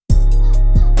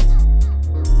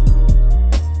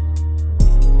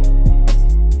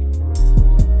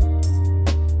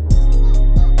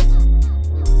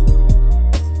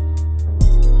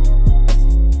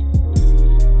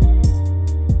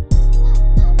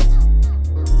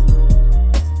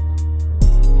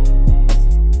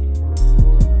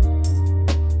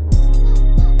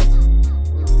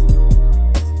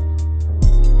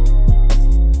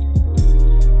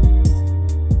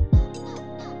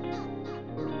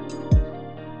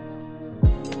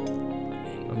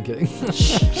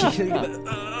kidding.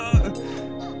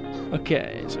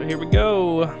 Okay, so here we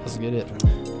go. Let's get it.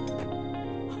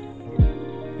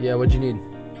 Yeah, what'd you need?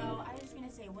 No, I was just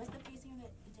gonna say, was the pacing of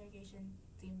the interrogation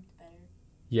seemed better?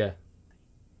 Yeah.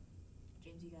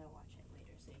 James, you gotta watch it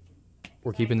later so you can.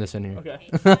 We're keeping this in here. Okay.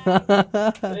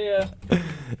 Yeah.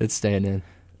 It's staying in.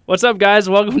 What's up, guys?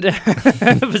 Welcome to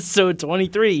episode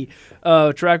 23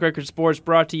 of Track Record Sports,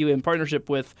 brought to you in partnership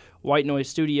with White Noise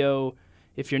Studio.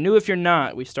 If you're new, if you're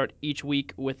not, we start each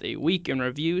week with a week in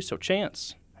review. So,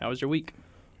 Chance, how was your week?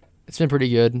 It's been pretty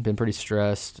good. Been pretty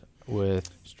stressed with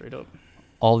Straight up.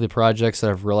 all the projects that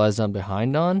I've realized I'm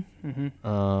behind on.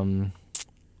 Mm-hmm.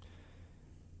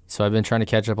 So I've been trying to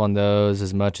catch up on those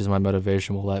as much as my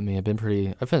motivation will let me. I've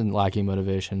been lacking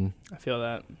motivation I feel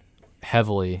that.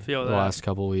 heavily Feel the that. last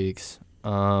couple weeks.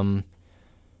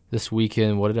 This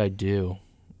weekend, what did I do?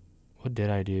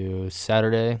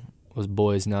 Saturday was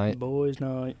boys' night. Boys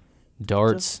night.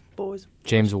 Darts. Boys.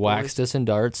 James boys, waxed us in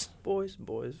darts. Boys.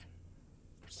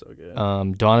 So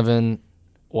good. Donovan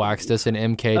waxed us in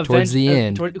MK towards the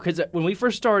end. Because when we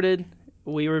first started,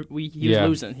 he was Yeah.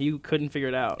 losing. He couldn't figure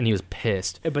it out. And he was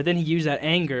pissed But then he used that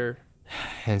anger.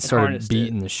 and started harnessed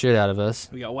beating the shit out of us.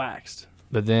 We got waxed.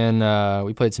 But then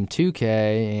we played some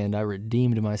 2K, and I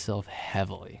redeemed myself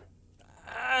heavily.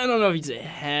 I don't know if you'd say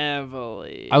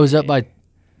heavily. I was up by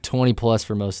 20 plus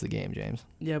for most of the game, James.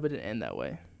 Yeah, but it didn't end that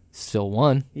way. Still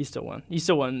won. He still won. He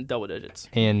still won double digits.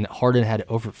 And Harden had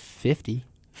over 50.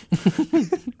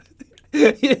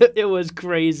 It was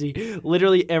crazy.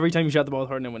 Literally every time you shot the ball,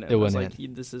 Harden went in. It I was went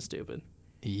like, this is stupid.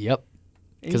 Yep.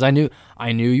 Because I knew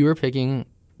you were picking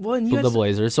Well, and you, the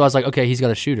Blazers, so I was like, okay, he's got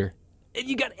a shooter. and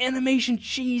you got animation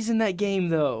cheese in that game,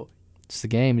 though. It's the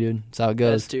game, dude. That's how it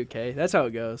That's goes. 2K. That's how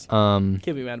it goes. Can't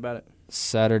be mad about it.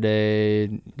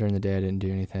 Saturday, during the day, I didn't do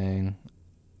anything.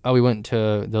 Oh, we went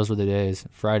to, those were the days,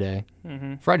 Friday.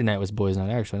 Mm-hmm. Friday night was boys' night,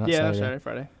 actually, not Yeah, Saturday.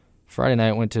 Friday. Friday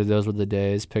night, went to those were the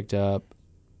days, picked up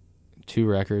 2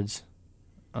 records.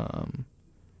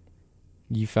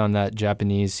 You found that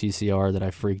Japanese CCR that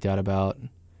I freaked out about.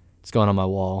 It's going on my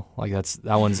wall. Like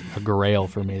that one's a grail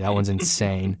for me. That one's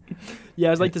insane.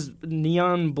 Yeah, it's like this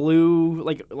neon blue,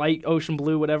 like light ocean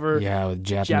blue, whatever. Yeah, with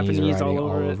Japanese writing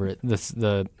all over it.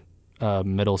 The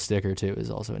middle sticker too is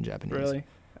also in Japanese. Really?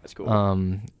 That's cool.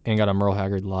 And got a Merle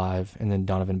Haggard live, and then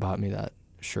Donovan bought me that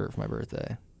shirt for my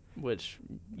birthday. Which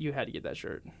you had to get that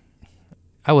shirt.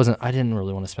 I didn't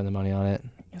really want to spend the money on it.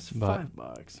 It's But-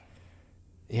 $5.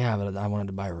 Yeah, but I wanted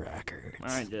to buy records.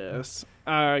 I guess.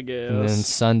 And then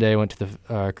Sunday went to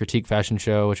the Critique Fashion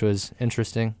Show, which was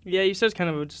interesting. Yeah, you said it's kind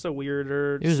of just a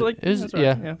weirder. It was that's right,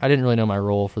 yeah. I didn't really know my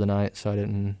role for the night, so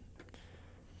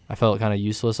I felt kind of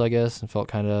useless, I guess. I felt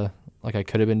kind of like I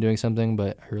could have been doing something,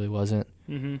 but I really wasn't.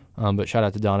 Mm-hmm. But shout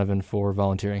out to Donovan for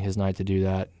volunteering his night to do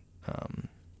that.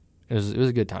 It was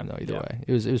a good time though. Either way,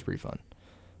 it was pretty fun.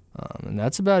 And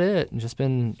that's about it. Just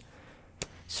been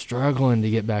struggling to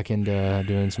get back into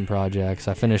doing some projects.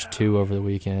 I finished 2 over the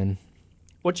weekend.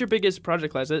 What's your biggest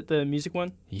project class? Is it the music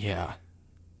one? Yeah,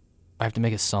 I have to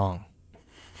make a song.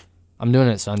 I'm doing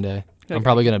it Sunday. I'm Okay.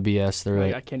 probably gonna BS through Like,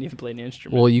 it. I can't even play an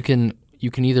instrument. Well, you can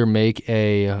either make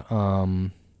a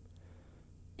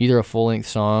either a full length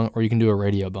song or you can do a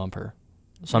radio bumper.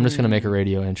 So I'm just gonna make a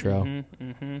radio intro.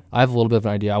 Mm-hmm. I have a little bit of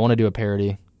an idea. I want to do a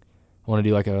parody. I want to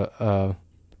do like a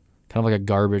kind of like a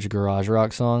garbage garage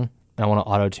rock song. And I want to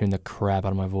auto tune the crap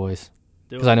out of my voice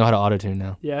because I know how to auto tune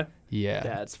now. Yeah? Yeah,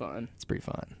 That's fun. it's pretty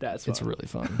fun. That's fun. It's really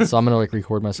fun. So I'm gonna like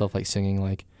record myself like singing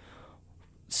like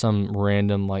some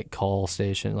random like call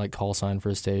sign for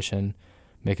a station,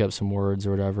 make up some words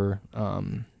or whatever.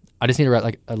 I just need to write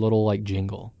like a little like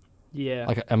jingle. Yeah.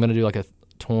 Like I'm gonna do like a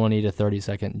 20 to 30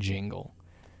 second jingle,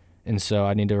 and so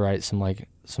I need to write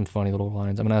some funny little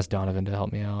lines. I'm gonna ask Donovan to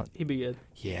help me out. He'd be good.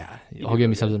 Yeah, He'd he'll be give really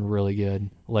me something really good.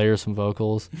 Layer some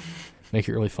vocals, make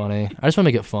it really funny. I just want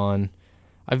to make it fun.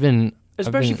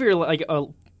 Especially for your, like, a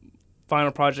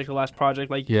final project, the last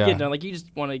project. Like, Yeah. getting done. Like, you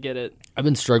just want to get it. I've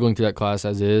been struggling through that class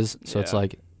as is, so it's Yeah.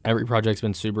 like every project's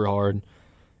been super hard.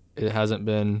 You haven't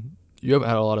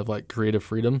had a lot of like creative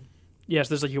freedom, Yes,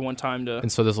 there's, like, your one time to.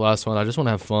 and so this last one, I just want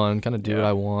to have fun, kind of do what Yeah.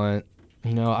 I want.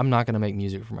 I'm not gonna make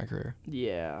music for my career,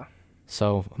 Yeah.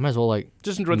 so I might as well like.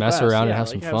 Just enjoy the Mess class. around and Yeah, have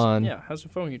like, some fun. have some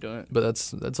fun when you're doing it. But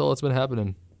that's all that's been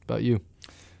happening. About you?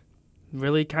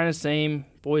 Really kind of same.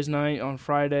 Boys' night on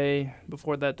Friday.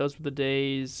 Before that, those were the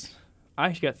days. I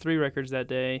actually got 3 records that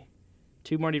day.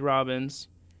 2 Marty Robbins.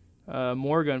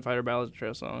 More Gunfighter Ballads and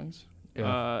Trail songs.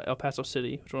 Yeah. El Paso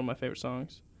City, which is one of my favorite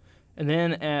songs. And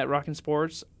then at Rockin'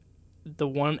 Sports, the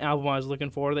one album I was looking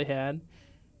for they had,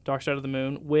 Dark Side of the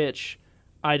Moon, which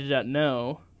I did not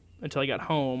know until I got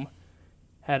home,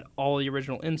 had all the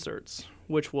original inserts,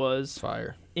 which was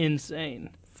Fire. insane.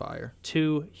 Fire.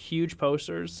 2 huge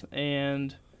posters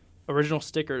and original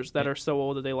stickers that are so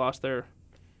old that they lost their.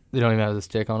 They don't even have the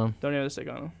stick on them. Don't even have the stick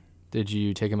on them. Did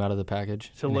you take them out of the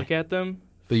package? To look at them,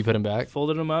 But you put them back?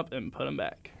 folded them up, and put them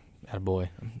back. Attaboy.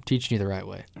 I'm teaching you the right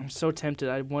way. I'm so tempted.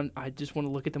 I just want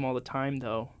to look at them all the time,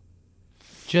 though.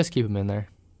 Just keep them in there.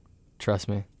 Trust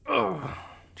me. Ugh.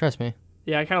 Trust me.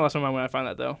 Yeah, I kind of lost my mind when I found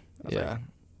that, though. I was Yeah.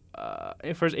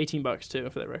 like, first $18 too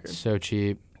for that record. So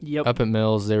cheap. Yep. Up at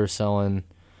Mills, they were selling.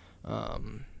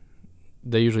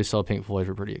 They usually sell Pink Floyd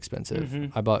for pretty expensive.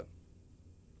 Mhm.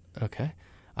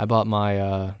 I bought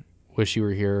my "Wish You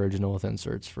Were Here" original with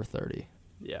inserts for $30.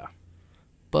 Yeah.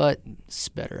 But it's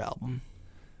a better album.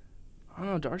 I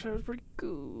don't know. Dark Side was pretty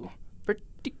cool.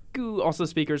 Pretty cool. Also, the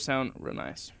speakers sound real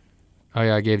nice. Oh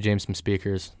yeah, I gave James some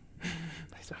speakers,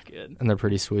 They sound good. and they're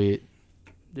pretty sweet.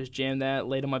 Just jammed that,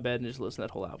 laid on my bed, and just listened to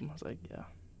that whole album. I was like,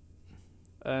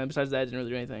 yeah. Besides that, I didn't really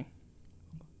do anything.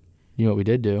 You know what we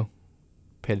did do?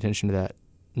 Paid attention to that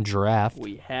draft.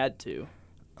 We had to.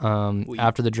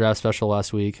 After the draft special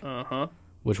last week, Uh-huh.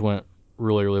 which went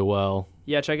really, really well,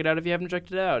 Yeah, check it out if you haven't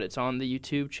checked it out. It's on the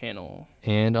YouTube channel.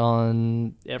 and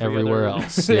on Every everywhere other-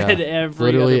 else. Yeah. At every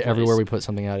Literally other place. everywhere we put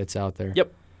something out, it's out there.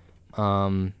 Yep.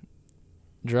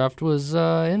 Draft was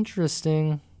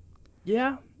interesting.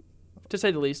 Yeah, to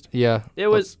say the least. Yeah. It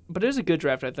was, but it was a good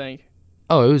draft, I think.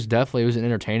 Oh, it was an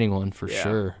entertaining one for Yeah.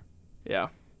 sure. Yeah.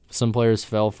 Some players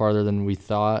fell farther than we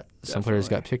thought. Some players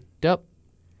got Definitely. picked up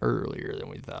earlier than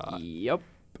we thought. Yep.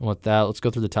 And with that, let's go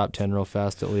through the top 10 real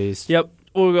fast at least. Yep.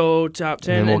 We'll go top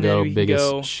 10, And then and we'll then go we can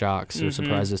biggest go. shocks or Mhm.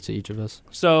 surprises to each of us.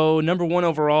 So, number 1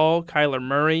 overall, Kyler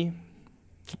Murray.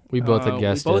 We both had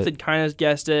guessed We both it. had kind of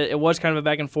guessed it. It was kind of a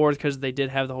back and forth because they did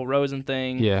have the whole Rosen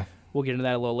thing. Yeah. We'll get into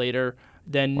that a little later.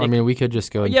 Then I mean, we could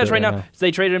just go into yes, it right now. So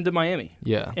they traded him to Miami.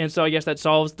 Yeah. And so I guess that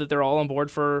solves that they're all on board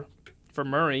for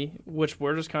Murray, which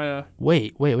we're just kind of.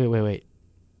 Wait.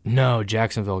 No,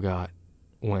 Jacksonville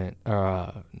went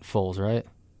Foles, right?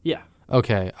 Yeah.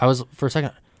 Okay. For a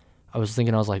second, I was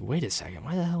thinking, wait a second,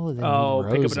 why the hell did they Oh,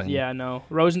 need pick Rosen? up. Yeah, no.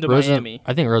 Rosen to Rosen, Miami.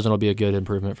 I think Rosen will be a good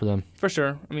improvement for them. For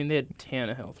sure. I mean, they had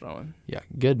Tannehill throwing. Yeah,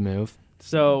 good move.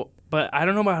 So, but I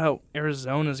don't know about how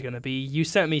Arizona's going to be. You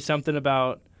sent me something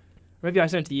about, maybe I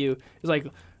sent it to you. It was like,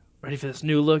 ready for this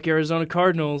new look Arizona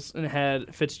Cardinals, and it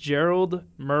had Fitzgerald,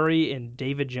 Murray, and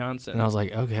David Johnson. And I was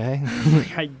like, okay.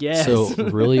 I guess. So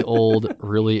really old,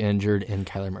 really injured, and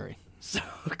Kyler Murray. So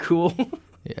cool.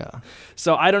 Yeah.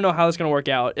 So I don't know how it's going to work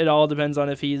out. It all depends on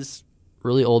if he's,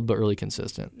 Really old, but really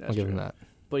consistent. That's I'll give true. him that.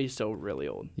 but he's still really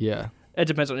old. Yeah. It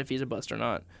depends on if he's a bust or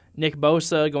not. Nick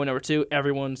Bosa going number 2.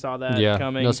 Everyone saw that Yeah.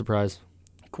 coming. No surprise.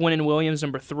 Quinnen Williams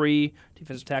number 3.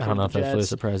 Defensive tackle. I don't know if for the that's really a Jets.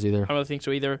 surprise either. I don't really think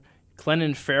so either.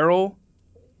 Clennon Farrell,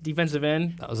 defensive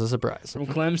end That was a surprise. from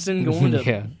Clemson, going to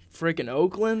Yeah. freaking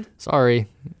Oakland. Sorry.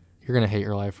 You're going to hate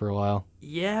your life for a while.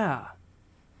 Yeah.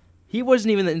 He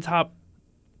wasn't even in the top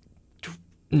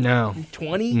No.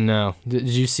 20. No. Did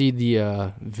you see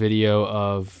the video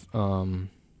of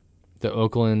the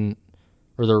Oakland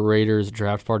or the Raiders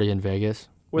draft party in Vegas?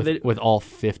 With all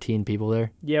 15 people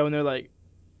there? Yeah, when they're like,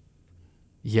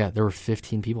 Yeah, there were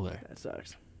 15 people there. that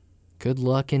sucks. Good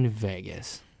luck in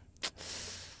Vegas.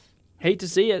 Hate to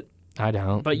see it, I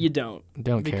don't. but you don't.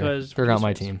 Don't care. Because They're not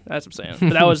my team. That's what I'm saying.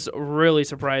 But that was really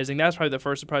surprising. That's probably the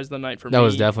first surprise of the night for me. That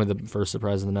was definitely the first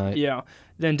surprise of the night. Yeah.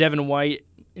 Then Devin White,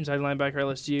 inside linebacker,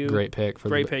 LSU. Great pick for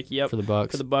Great the pick, yep. for the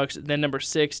Bucks. For the Bucks. Then number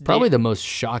 6, Probably the most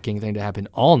shocking thing to happen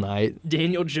all night.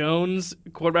 Daniel Jones,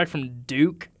 quarterback from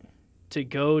Duke, to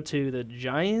go to the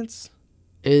Giants.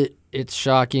 It's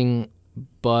shocking,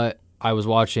 but I was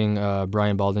watching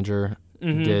Brian Baldinger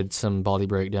Mhm. did some baldy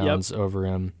breakdowns over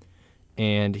him,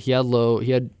 and he had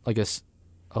like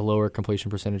a lower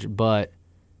completion percentage, but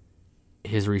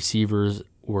his receivers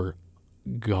were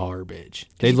garbage.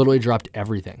 They literally dropped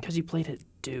everything. Because he played at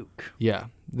Duke. Yeah,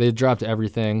 they dropped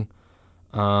everything.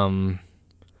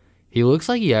 He looks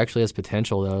like he actually has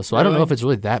potential though, so I don't know Really? if it's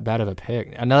really that bad of a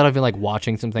pick. And now that I've been like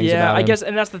watching some things Yeah, about I him, guess,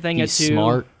 and that's the thing he's too.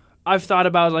 smart. I've thought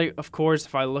about, like, of course,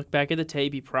 if I look back at the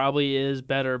tape, he probably is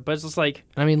better. But it's just like,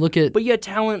 I mean, look at but you had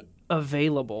talent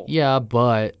available. yeah,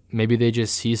 but maybe they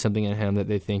just see something in him that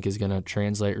they think is going to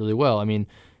translate really well. I mean,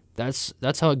 that's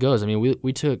how it goes. I mean,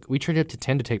 we traded up to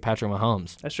 10 to take Patrick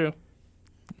Mahomes. That's true.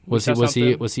 Was saw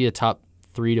something. he a top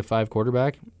 3 to 5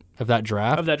 quarterback of that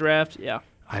draft? Of that draft, yeah.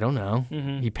 I don't know.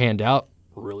 Mhm. He panned out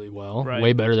really well, Right.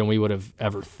 way better than we would have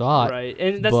ever thought. Right.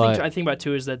 And that's the but- thing I think about,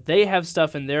 too, is that they have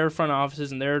stuff in their front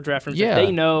offices and their draft rooms Yeah. that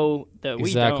they know that we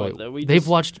Exactly. don't. That we They've just,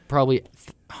 watched probably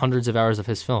hundreds of hours of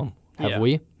his film. Have Yeah.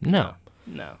 we? No.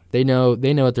 No. They know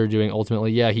what they're doing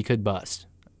ultimately. Yeah, he could bust.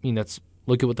 I mean, that's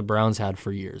Look at what the Browns had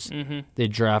for years. Mm-hmm. They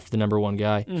draft the number one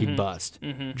guy, he'd bust.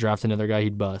 Draft another guy,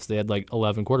 he'd bust. They had like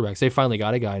 11 quarterbacks. They finally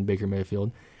got a guy in Baker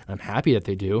Mayfield. I'm happy that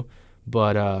they do,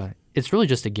 but it's really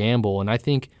just a gamble. And I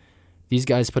think these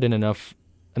guys put in enough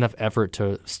effort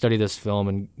to study this film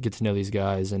and get to know these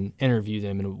guys and interview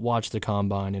them and watch the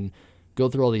combine and go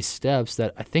through all these steps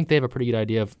that I think they have a pretty good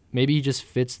idea of. Maybe he just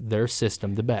fits their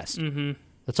system the best. Mm-hmm.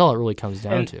 That's all it really comes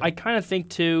down to. I kind of think,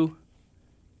 too,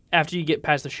 after you get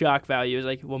past the shock value, it's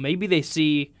like, well, maybe they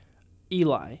see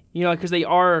Eli, because they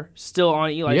are still on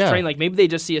Eli's train. Like, maybe they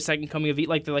just see a second coming of Eli.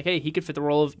 Like, they're like, hey, he could fit the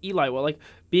role of Eli well, like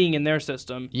being in their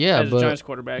system as a Giants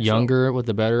quarterback. Younger with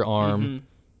a better arm. Mm-hmm.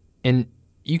 And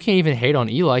you can't even hate on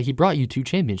Eli. He brought you 2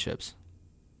 championships.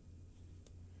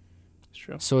 It's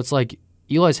true. So it's like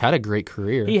Eli's had a great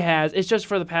career. He has. It's just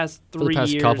for the past 3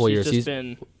 years. Couple years, he's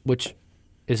been, which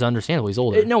is understandable. He's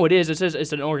older. No, it is.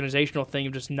 It's an organizational thing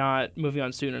of just not moving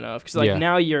on soon enough. Because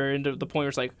now you're into the point where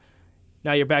it's like,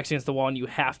 now your back's against the wall and you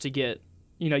have to get,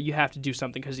 you have to do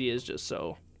something because he is just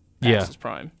so past his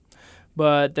prime.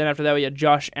 But then after that, we had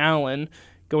Josh Allen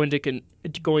going to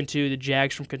the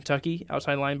Jags from Kentucky,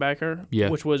 outside linebacker,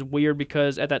 which was weird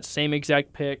because at that same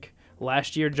exact pick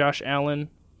last year, Josh Allen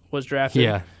was drafted.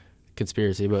 Yeah,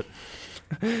 conspiracy, but.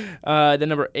 Then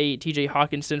number 8, T.J.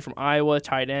 Hawkinson from Iowa,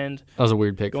 tight end. That was a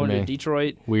weird pick for me. Going to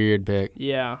Detroit. Weird pick.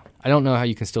 Yeah. I don't know how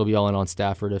you can still be all in on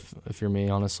Stafford if you're me,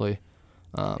 honestly.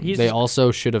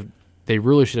 They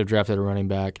really should have drafted a running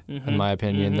back, in my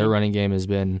opinion. Their running game has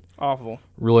been awful,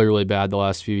 really, really bad the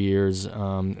last few years.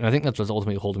 And I think that's what's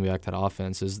ultimately holding me back to that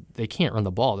offense is they can't run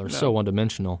the ball. They're so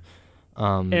one-dimensional.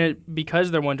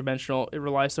 Because they're one-dimensional, it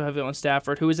relies so heavily on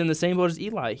Stafford, who is in the same boat as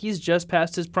Eli. He's just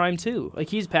past his prime, too. Like,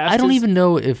 he's past I don't even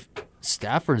know if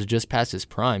Stafford's just past his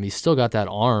prime. He's still got that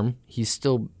arm. He's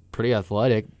still pretty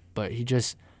athletic, but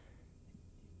he's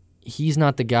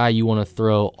not the guy you want to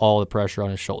throw all the pressure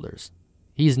on his shoulders.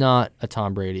 He's not a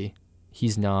Tom Brady.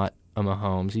 He's not a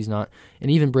Mahomes. He's not, and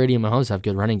even Brady and Mahomes have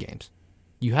good running games.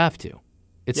 You have to.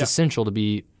 It's essential to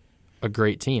be a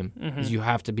great team. You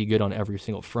have to be good on every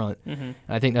single front. And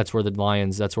I think that's where the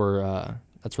Lions. That's where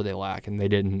they lack, and they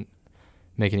didn't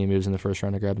make any moves in the first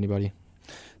round to grab anybody.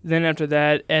 Then after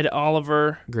that, Ed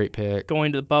Oliver. Great pick.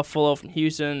 Going to the Buffalo from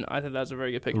Houston. I think that's a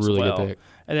very good pick as well. Really good pick.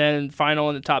 And then final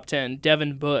in the top 10,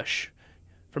 Devin Bush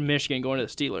from Michigan going to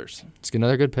the Steelers. It's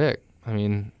another good pick. I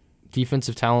mean,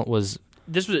 defensive talent was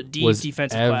a deep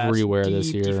defensive everywhere class.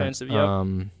 this year. Defensive,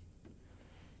 yep.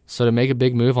 So to make a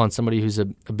big move on somebody who's a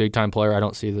big-time player, I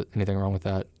don't see anything wrong with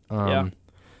that.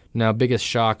 Now, biggest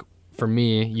shock for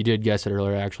me, you did guess it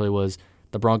earlier actually, was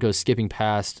the Broncos skipping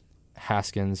past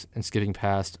Haskins and skipping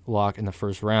past Locke in the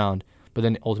first round, but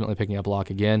then ultimately picking up Locke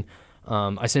again.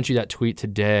 I sent you that tweet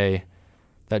today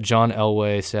that John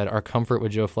Elway said, our comfort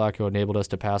with Joe Flacco enabled us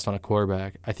to pass on a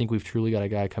quarterback. I think we've truly got a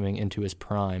guy coming into his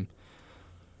prime.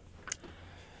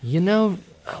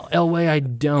 Elway, I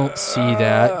don't see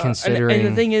that, considering... And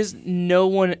the thing is, no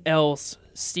one else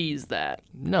sees that.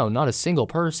 No, not a single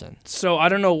person. So I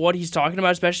don't know what he's talking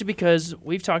about, especially because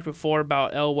we've talked before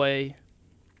about Elway,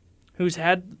 who's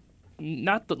had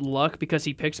not the luck because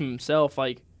he picks them himself,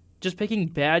 like just picking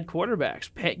bad quarterbacks,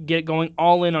 going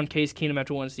all in on Case Keenum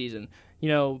after one season.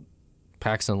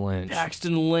 Paxton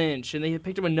Lynch, and they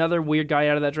picked him another weird guy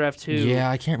out of that draft too.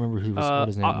 Yeah, I can't remember what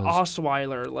his name was.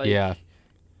 Osweiler,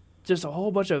 just a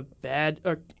whole bunch of bad.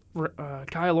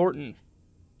 Kyle Orton.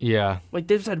 Yeah, they've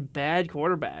just had bad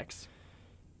quarterbacks.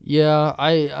 Yeah,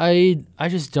 I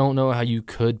just don't know how you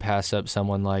could pass up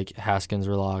someone like Haskins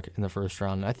or Locke in the first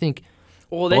round. I think.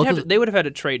 Well, they would have had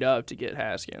to trade up to get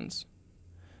Haskins,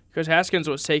 because Haskins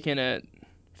was taken at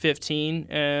 15,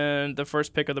 and the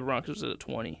first pick of the Broncos was at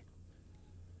 20.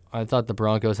 I thought the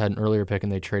Broncos had an earlier pick,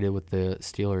 and they traded with the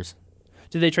Steelers.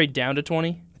 Did they trade down to 20?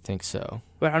 I think so.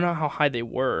 But I don't know how high they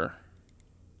were.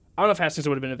 I don't know if Haskins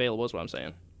would have been available, is what I'm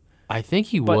saying. I think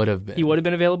he would have been. He would have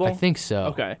been available? I think so.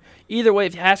 Okay. Either way,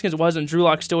 if Haskins wasn't, Drew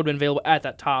Lock still would have been available at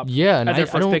that top. Yeah, and at their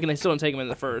first pick, and they still didn't take him in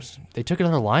the first. They took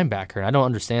another linebacker, and I don't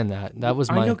understand that. That was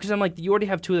I know, because I'm like, you already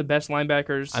have two of the best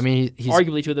linebackers. I mean, he's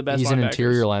arguably two of the best linebackers. He's an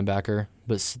interior linebacker,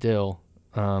 but still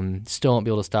won't be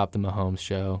able to stop the Mahomes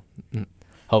show,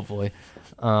 hopefully.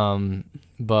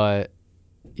 But,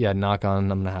 yeah, knock on,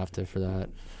 I'm going to have to for that.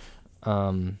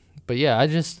 But, yeah, I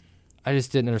just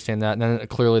didn't understand that. And then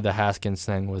clearly the Haskins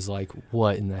thing was like,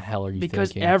 what in the hell are you thinking?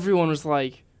 Because everyone was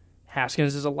like,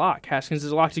 Haskins is a lock. Haskins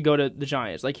is a lock to go to the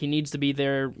Giants. Like, he needs to be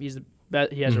there.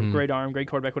 He has a great arm, great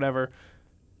quarterback, whatever.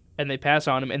 And they pass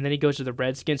on him, and then he goes to the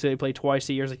Redskins, so they play twice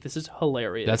a year. It's like, this is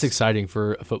hilarious. That's exciting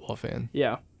for a football fan.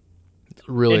 Yeah.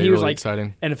 Really, and he was really like,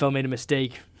 exciting. NFL made a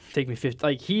mistake take me 50.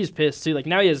 Like, he's pissed, too. Like,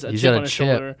 now he has a He's chip got on a his chip.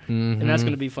 shoulder, Mhm. and that's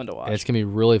going to be fun to watch. It's going to be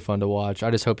really fun to watch.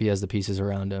 I just hope he has the pieces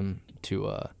around him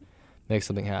to make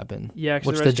something happen. Yeah, because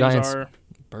Which the the Redskins Giants-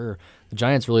 are... The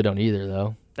Giants really don't either,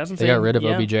 though. That's what I'm They saying. got rid of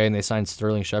yeah. OBJ and they signed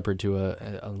Sterling Shepard to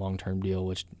a long-term deal,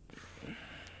 which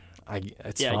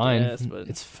it's Yeah, I fine. guess, but-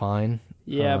 It's fine.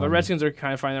 Yeah, but Um, Redskins are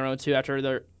kind of finding their own, too, after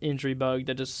their injury bug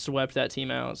that just swept that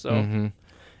team out. So, Mhm.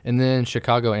 And then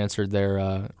Chicago answered their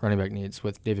running back needs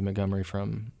with David Montgomery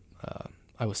from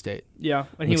Iowa State. yeah. And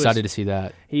I'm he excited to see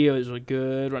that. he was a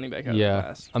good running back out of the Yeah,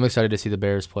 class. I'm excited to see the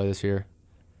Bears play this year.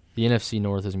 The NFC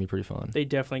North is going to be pretty fun. They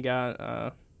definitely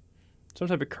got some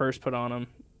type of curse put on them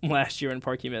last year, and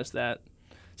Parkey missed that.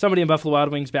 Somebody in Buffalo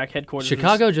Wild Wings back headquarters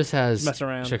Chicago just has messing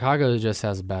around. Chicago just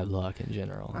has bad luck in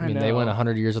general. I mean, they know. went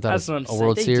 100 years without That's what I'm a saying.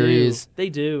 World They Series. They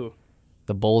do.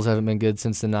 The Bulls haven't been good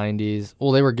since the 90s.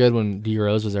 Well, they were good when D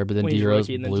Rose was there, but then When he D was Rose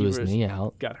rookie, and then blew his D-Rose knee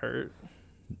out. Got hurt.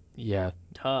 Yeah,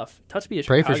 Tough to be a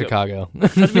pray Chicago. for Chicago.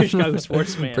 Tough to be a Chicago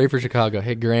sports fan. Pray for Chicago.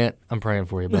 Hey Grant, I'm praying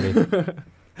for you, buddy.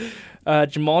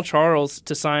 Jamal Charles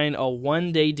to sign a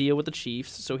one-day deal with the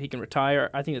Chiefs so he can retire.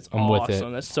 I think that's I'm awesome. with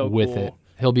it. That's so with cool. it.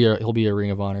 He'll be a Ring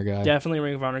of Honor guy. Definitely a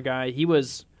Ring of Honor guy. He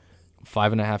was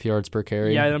 5.5 yards per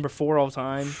carry. number 4 all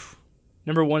time.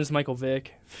 Number 1 is Michael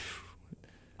Vick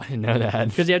I didn't know that.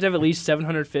 because you have to have at least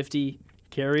 750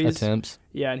 carries. Attempts.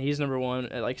 Yeah, and he's number 1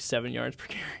 at like 7 yards per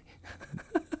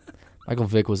carry. Michael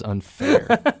Vick was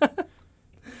unfair.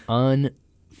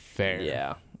 Unfair.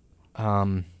 Yeah,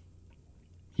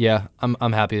 Yeah,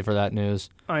 I'm happy for that news.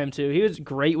 I am too. He was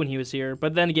great when he was here,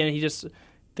 but then again,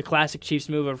 the classic Chiefs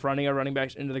move of running our running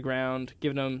backs into the ground,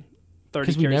 giving them 30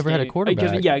 'Cause we carries never had a game.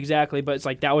 quarterback. Yeah, exactly. But it's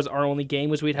like that was our only game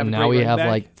was we'd have And a now great we running have back.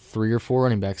 like 3 or 4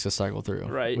 running backs to cycle through,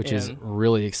 Right, which is and-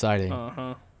 really exciting.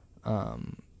 Uh-huh.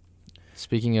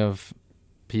 Speaking of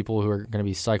people who are going to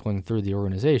be cycling through the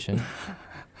organization,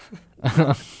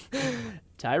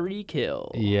 Tyreek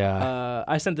Hill. Yeah.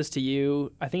 I sent this to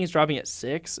you. I think it's dropping at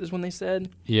 6 is when they said.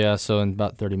 yeah. So in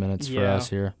about 30 minutes for Yeah. us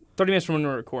here. 30 minutes from when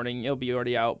we're recording. It'll be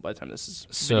already out by the time this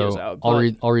So video's out. I'll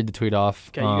but- read the tweet off.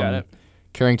 Okay, you got it.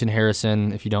 Carrington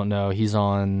Harrison, if you don't know, he's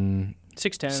on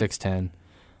 6'10". 6'10".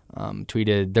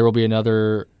 Tweeted, there will be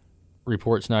another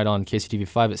report tonight on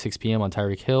KCTV5 at 6 p.m. on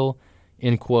Tyreek Hill.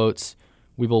 In quotes,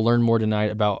 we will learn more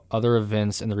tonight about other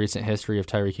events in the recent history of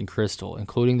Tyreek and Crystal,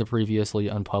 including the previously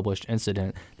unpublished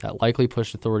incident that likely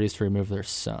pushed authorities to remove their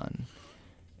son.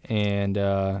 And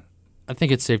I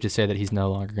think it's safe to say that he's no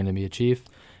longer going to be a Chief.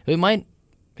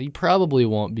 He probably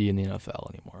won't be in the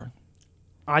NFL anymore.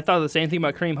 I thought the same thing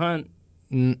about Kareem Hunt.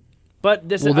 N- But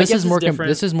this, well, I this guess is more different.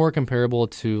 this is more comparable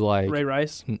to like Ray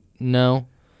Rice. no,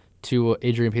 to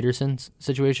Adrian Peterson's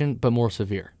situation, but more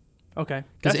severe. Okay.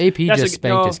 'Cause That's- AP that's just a-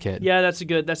 spanked no, his kid. Yeah, that's a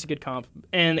good comp.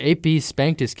 And AP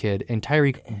spanked his kid, and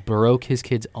Tyreek broke his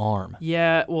kid's arm.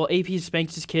 yeah, well, AP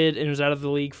spanked his kid and was out of the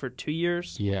league for 2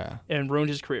 years Yeah, and ruined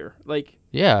his career. Like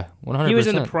 100%. he was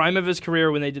in the prime of his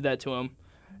career when they did that to him.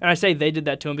 And I say they did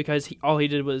that to him because all he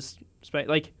did was spank.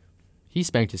 Like He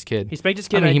spanked his kid. he spanked his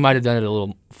kid. I mean, and he might have done it a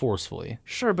little forcefully.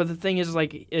 Sure, but the thing is,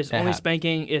 like, it's It only hap-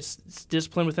 spanking. It's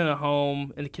discipline within a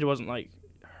home, and the kid wasn't like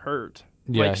hurt.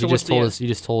 Yeah, Like, so he what's just told the- us. He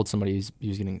just told somebody he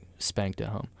was getting spanked at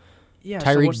home. Yeah, so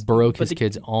Tyreek what's- broke but his the-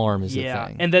 kid's arm. Is yeah, the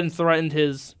thing. and then threatened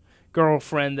his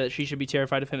girlfriend that she should be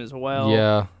terrified of him as well.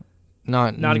 yeah,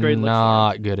 not Not a great look for him.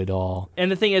 Not good at all. And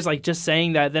the thing is, like, just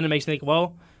saying that, then it makes me think,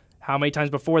 well, how many times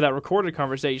before that recorded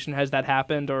conversation has that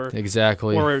happened, or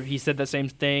Exactly. he said the same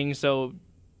thing? So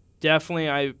definitely,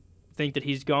 I think that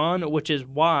he's gone, which is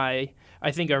why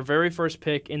I think our very first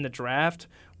pick in the draft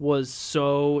was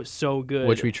so good.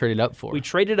 Which we traded up for. We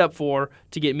traded up for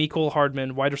to get Mecole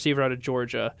Hardman, wide receiver out of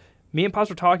Georgia. Me and Pops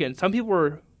were talking. Some people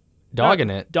were dogging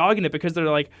not it. dogging it because they're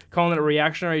like calling it a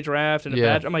reactionary draft and a Yeah.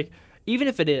 bad. I'm like, even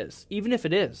if it is,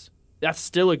 that's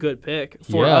still a good pick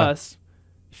for Yeah. us.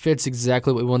 Fits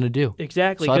exactly what we want to do.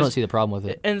 Exactly. So I don't 'cause- see the problem with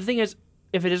it. And the thing is,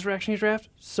 if it is a reactionary draft,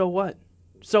 so what?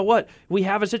 So what? We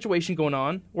have a situation going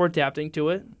on. We're adapting to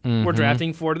it. We're Mhm.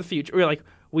 drafting for the future. We're like,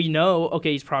 we know,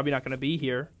 okay, he's probably not going to be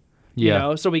here. Yeah. You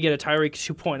know, so we get a Tyreek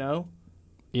 2.0.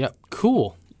 Yep.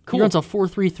 Cool. Cool. He runs a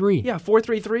 4.33. Yeah,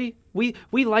 4.33. We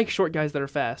like short guys that are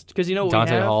fast because you know what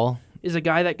Dante we have Hall. is a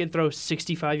guy that can throw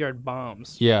 65-yard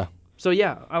bombs. Yeah. So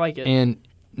yeah, I like it. And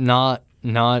not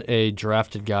a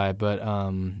drafted guy, but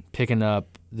picking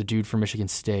up the dude from Michigan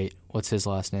State. What's his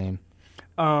last name?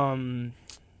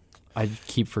 I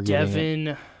keep forgetting it.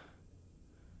 Devin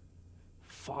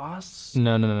Foss.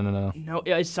 No. No,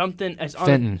 it's something. It's on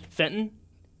Fenton. Fenton.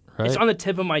 Right? It's on the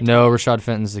tip of my tongue. No, Rashad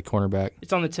Fenton's the cornerback.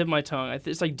 It's on the tip of my tongue.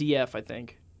 It's like DF, I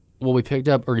think. Well, we picked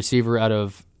up a receiver out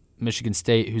of Michigan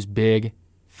State who's big,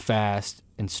 fast,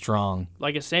 and strong.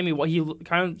 Like a he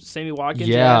kind of Sammy Watkins.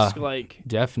 Yeah. Like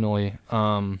Definitely.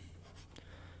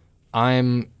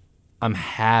 I'm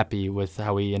happy with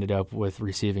how we ended up with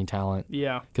receiving talent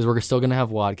yeah. because we're still gonna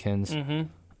have Watkins.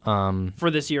 Mm-hmm.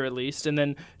 For this year at least, and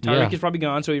then Tyreek is probably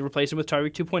gone, so we replace him with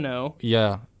Tyreek 2.0.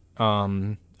 Yeah.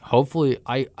 Hopefully,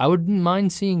 I wouldn't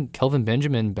mind seeing Kelvin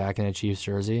Benjamin back in a Chiefs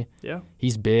jersey. Yeah.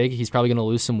 He's big. He's probably gonna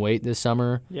lose some weight this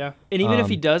summer. Yeah. And even if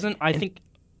he doesn't, I think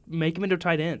make him into a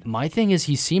tight end. My thing is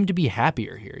he seemed to be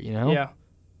happier here. You know. Yeah.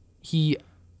 He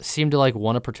seemed to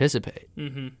want to participate.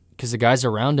 Mm-hmm. Because the guys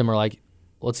around him are like,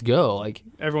 let's go. Like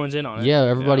everyone's in on it. Yeah,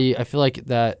 everybody. Yeah. I feel like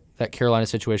that Carolina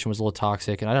situation was a little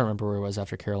toxic, and I don't remember where it was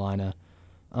after Carolina.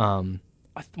 I want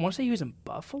to say he was in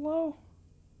Buffalo.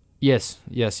 Yes.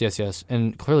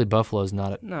 And clearly Buffalo's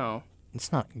not. No.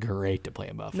 It's not great to play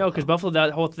in Buffalo. No, because Buffalo,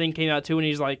 that whole thing came out too, and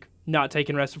he's like not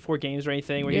taking rest before games or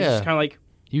anything. Where he's just kind of like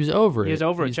he was over it. He was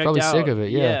over it. He's checked probably out. sick of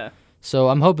it. Yeah. So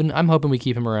I'm hoping we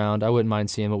keep him around. I wouldn't mind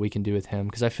seeing what we can do with him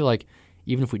because I feel like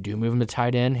even if we do move him to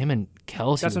tight end, him and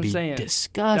Kelsey would be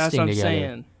disgusting That's what I'm together.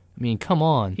 saying. I mean, come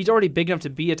on. He's already big enough to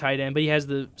be a tight end, but he has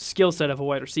the skill set of a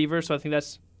wide receiver, so I think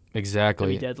that's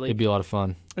exactly deadly. It'd be a lot of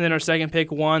fun. And then our second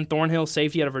pick, Juan Thornhill,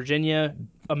 safety out of Virginia.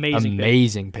 Amazing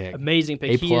pick. Amazing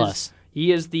pick. A+.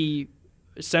 He is the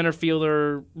center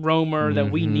fielder roamer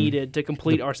that we needed to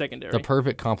complete our secondary. The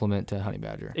perfect complement to Honey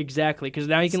Badger. Exactly, because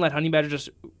now you can let Honey Badger just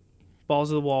balls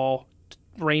to the wall,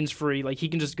 reins free. Like he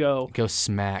can just go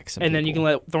smack some and people. then you can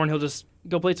let Thornhill just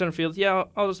go play center field. Yeah,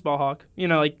 I'll just ball hawk.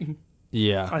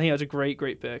 Yeah. I think that's a great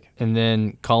pick. And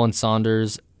then Colin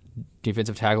Saunders,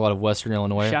 defensive tackle out of Western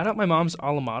Illinois. Shout out my mom's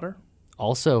alma mater.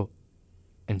 Also,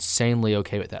 insanely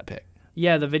okay with that pick.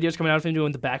 Yeah, the videos coming out of him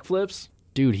doing the backflips.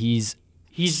 Dude, he's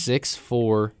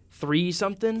 6'4",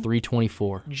 3-something,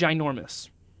 324. Ginormous.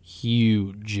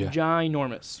 Huge.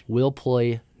 Ginormous. Will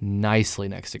play nicely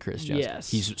next to Chris Jones. Yes.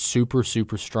 He's super,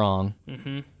 super strong.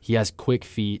 Mm-hmm. He has quick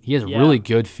feet. He has really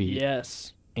good feet.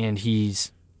 Yes. And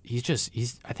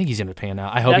I think he's going to pan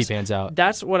out. I hope he pans out.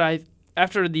 That's what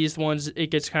after these ones, it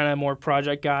gets kind of more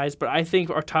project guys, but I think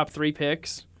our top 3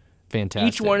 picks, fantastic.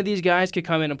 Each one of these guys could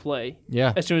come in and play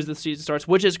as soon as the season starts,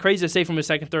 which is crazy to say from a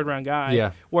second, third round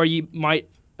guy, where you might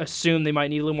assume they might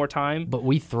need a little more time. But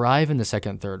we thrive in the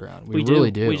second, third round. We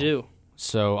really do. We do.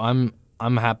 So I'm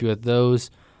happy with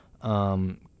those.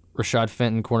 Rashad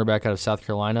Fenton, cornerback out of South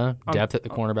Carolina, depth at the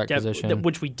cornerback position,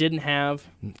 which we didn't have.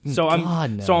 So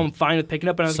I'm fine with picking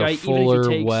up another guy, Fuller, even if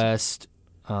he takes West,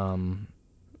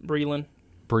 Breeland,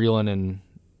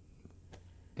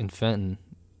 and Fenton.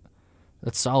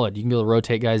 That's solid. You can be able to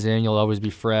rotate guys in. You'll always be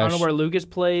fresh. I don't know where Lucas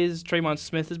plays. Trayvon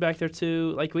Smith is back there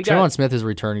too. Trayvon Smith is a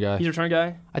return guy. He's a return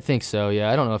guy? I think so, yeah.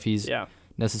 I don't know if he's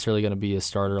necessarily going to be a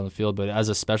starter on the field, but as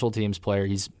a special teams player,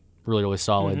 he's really, really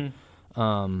solid.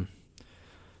 Mm-hmm.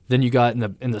 Then you got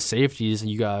in the safeties,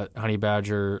 you got Honey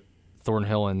Badger,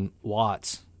 Thornhill, and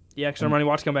Watts. Yeah, because Armani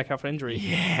Watts come back out for injury.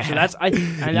 Yeah. So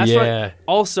that's what.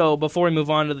 Also, before we move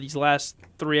on to these last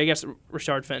 3, I guess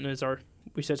Rashard Fenton is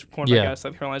we said cornerback out of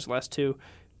South Carolina's last 2.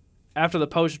 After the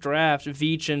post-draft,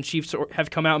 Veach and Chiefs have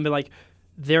come out and been like,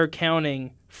 they're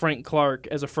counting Frank Clark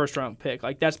as a first-round pick.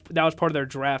 Like that was part of their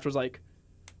draft, was like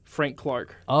Frank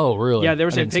Clark. Oh, really? Yeah, they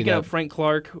were saying picking up Frank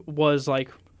Clark was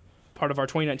like part of our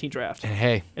 2019 draft. And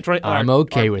hey, I'm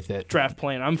okay with it. Draft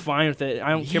plan. I'm fine with it. I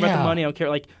don't care about the money. I don't care.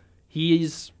 Like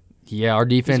he's. Yeah, our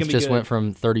defense just went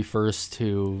from 31st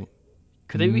to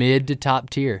mid to top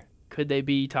tier. Could they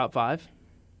be top 5?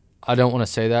 I don't want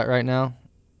to say that right now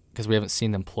because we haven't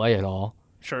seen them play at all.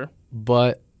 Sure.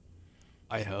 But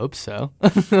I hope so.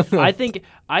 I think.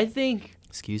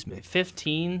 Excuse me.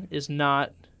 15 is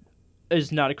not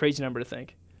a crazy number to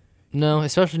think. No,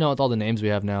 especially not with all the names we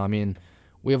have now. I mean,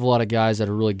 we have a lot of guys that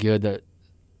are really good that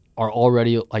are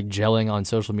already like gelling on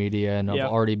social media and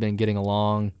have already been getting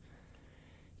along.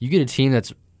 You get a team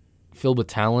that's filled with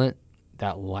talent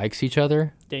that likes each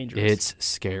other. Dangerous. It's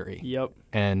scary. Yep.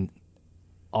 And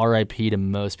RIP to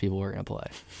most people we're going to play.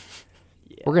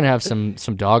 We're going to have some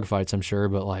dogfights, I'm sure,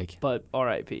 but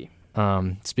RIP.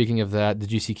 Speaking of that,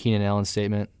 did you see Keenan Allen's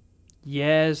statement?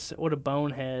 Yes. What a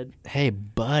bonehead. Hey,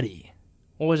 buddy.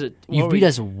 What was it? You've beat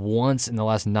us once in the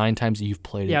last 9 times that you've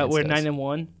played against us. Yeah, we're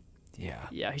 9-1. Yeah.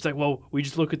 Yeah, he's like, well, we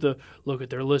just look at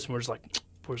their list and we're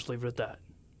just leave it at that.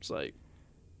 It's like,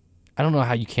 I don't know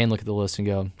how you can look at the list and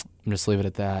go, I'm just leave it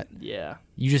at that. Yeah.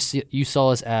 You saw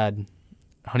us add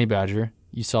Honey Badger.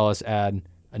 You saw us add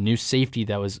a new safety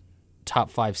that was top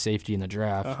 5 safety in the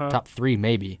draft, top 3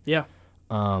 maybe. Yeah.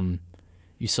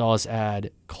 You saw us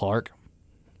add Clark.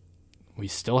 We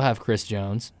still have Chris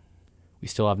Jones. We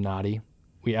still have Noddy.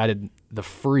 We added the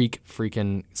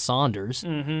freaking Saunders.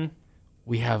 Mm-hmm.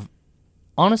 We have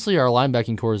honestly, our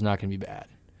linebacking core is not going to be bad.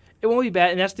 It won't be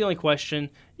bad, and that's the only question.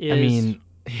 I mean,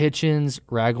 Hitchens,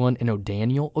 Ragland, and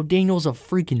O'Daniel. O'Daniel's a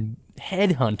freaking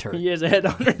headhunter. He is a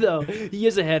headhunter, though. He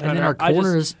is a headhunter. And then our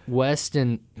corners, West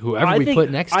and whoever we put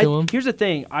next to him. Here's the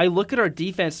thing. I look at our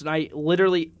defense, and I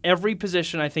literally, every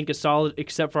position I think is solid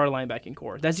except for our linebacking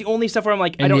core. That's the only stuff where I'm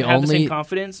like, I don't have the same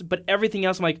confidence. But everything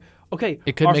else, I'm like, okay,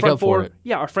 it could make up for it.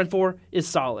 Yeah, our front four is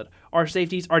solid. Our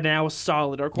safeties are now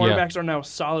solid. Our cornerbacks are now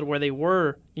solid where they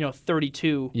were,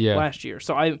 32 last year.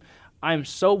 So I'm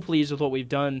so pleased with what we've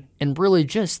done. And really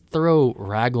just throw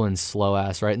Ragland's slow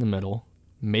ass right in the middle.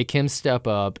 Make him step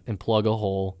up and plug a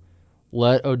hole.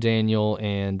 Let O'Daniel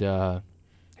and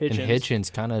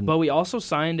Hitchens kind of. But we also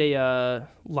signed a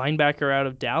linebacker out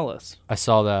of Dallas. I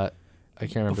saw that. I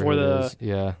can't remember who it is.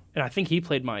 Yeah. And I think he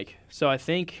played Mike. So I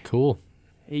think. Cool.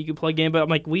 He could play game, but I'm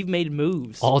like, we've made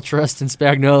moves. All trust in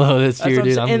Spagnuolo this year,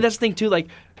 dude. And that's the thing, too. Like,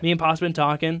 me and Pops been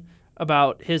talking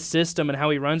about his system and how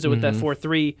he runs it with that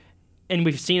 4-3. And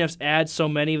we've seen us add so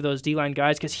many of those D-line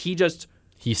guys because he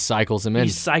cycles them in.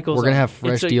 We're going to have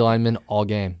fresh D linemen all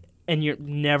game. And they're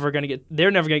never going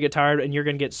to get tired, and you're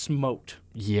going to get smoked.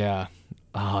 Yeah.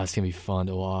 Oh, it's going to be fun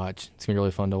to watch. It's going to be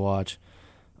really fun to watch.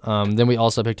 Then we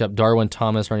also picked up Darwin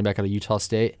Thomas, running back out of Utah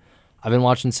State. I've been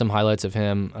watching some highlights of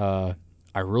him.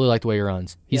 I really like the way he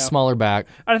runs. He's smaller back.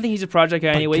 I don't think he's a project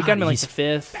guy anyway. He got him in like the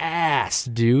fifth.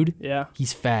 Fast, dude. Yeah.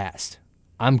 He's fast.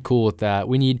 I'm cool with that.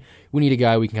 We need a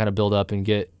guy we can kind of build up and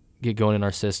get going in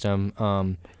our system.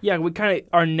 We kind of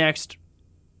our next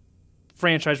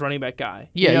franchise running back guy.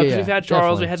 Yeah, We've had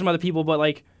Charles, we had some other people, but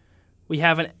like we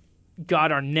haven't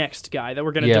got our next guy that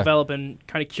we're going to develop and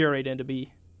kind of curate into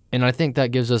be. And I think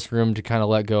that gives us room to kind of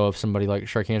let go of somebody like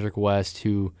Sharkhandrick West,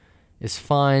 who is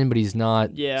fine, but he's not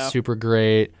super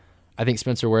great. I think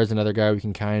Spencer Ware is another guy we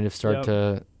can kind of start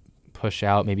to push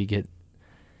out, maybe get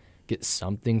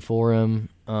something for him.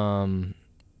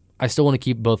 I still want to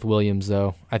keep both Williams,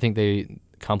 though. I think they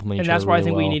complement each other. And that's why I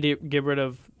think well. we need to get rid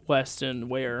of West and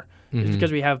Ware. It's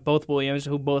because we have both Williams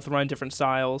who both run different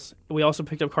styles. We also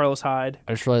picked up Carlos Hyde.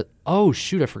 I just realized, oh,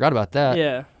 shoot, I forgot about that.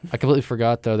 Yeah. I completely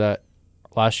forgot, though, that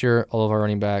last year all of our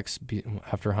running backs,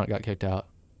 after Hunt got kicked out,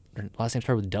 their last name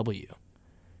started with W.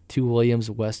 2 Williams,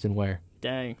 West, and Ware.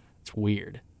 Dang. It's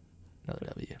weird.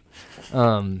 Another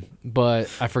W. But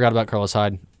I forgot about Carlos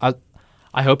Hyde. I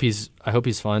hope he's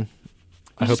fun.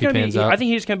 I hope he pans out. I think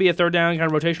he's going to be a third down kind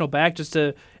of rotational back just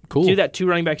to do that 2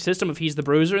 running back system if he's the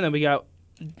bruiser. And then we got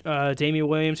Damian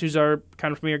Williams, who's our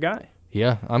kind of premier guy.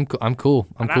 Yeah, I'm cool.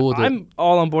 I'm cool with it. I'm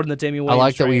all on board in the Damian Williams I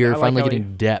like that train. we are finally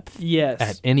getting depth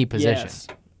at any position. Yes.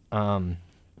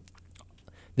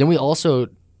 Then we also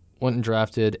went and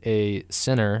drafted a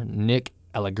center, Nick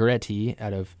Allegretti,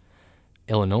 out of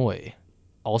Illinois.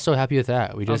 Also happy with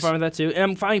that. I'm fine with that too. And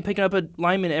I'm fine picking up a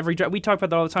lineman every draft. We talk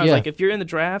about that all the time. Yeah. Like if you're in the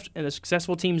draft and the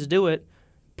successful teams do it,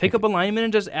 pick up a lineman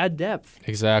and just add depth.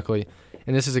 Exactly.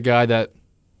 And this is a guy that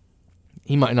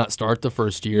he might not start the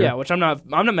first year. Yeah, which I'm not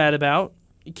mad about.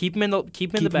 Keep him in the back.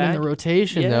 Keep him in the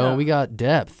rotation though. We got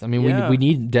depth. I mean, we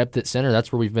need depth at center.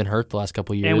 That's where we've been hurt the last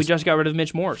couple of years. And we just got rid of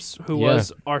Mitch Morse, who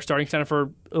was our starting center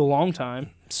for a long time.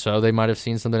 So they might have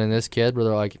seen something in this kid where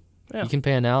they're like, he can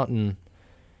pan out, and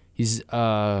he's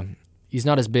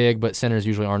not as big, but centers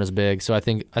usually aren't as big. So I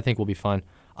think we'll be fine.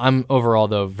 I'm overall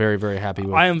though very, very happy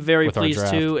with. I am very pleased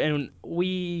our too, and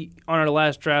we on our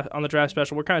last draft on the draft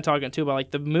special, we're kind of talking too about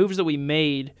like the moves that we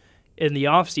made in the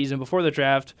off season before the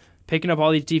draft. Picking up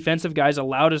all these defensive guys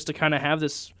allowed us to kind of have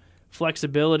this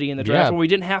flexibility in the draft where we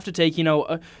didn't have to take,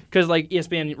 because like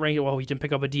ESPN ranked, well, we didn't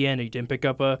pick up a DN, you didn't pick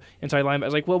up a inside linebacker. I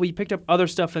was like, well, we picked up other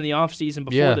stuff in the offseason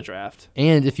before the draft.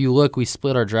 And if you look, we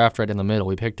split our draft right in the middle.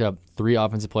 We picked up 3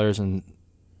 offensive players and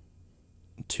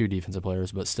 2 defensive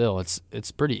players, but still,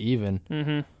 it's pretty even.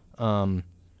 Mm-hmm.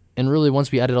 And really,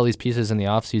 once we added all these pieces in the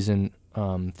offseason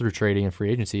through trading and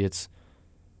free agency, it's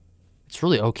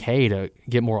really okay to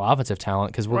get more offensive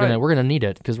talent because we're gonna need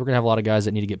it because we're gonna have a lot of guys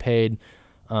that need to get paid.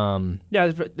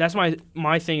 That's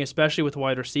my thing, especially with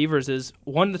wide receivers, is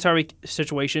one the Tyreek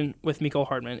situation with Mecole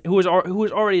Hardman, who was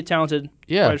already a talented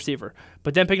wide receiver,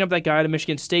 but then picking up that guy at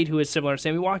Michigan State who is similar to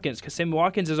Sammy Watkins, because Sammy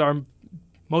Watkins is our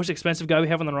most expensive guy we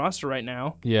have on the roster right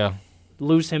now. Yeah,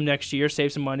 lose him next year,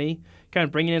 save some money, kind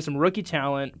of bringing in some rookie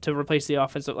talent to replace the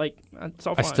offensive. It's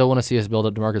all fine. I still want to see us build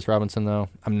up Demarcus Robinson, though.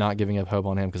 I'm not giving up hope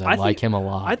on him because I like him a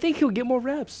lot. I think he'll get more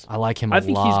reps. I like him a lot. I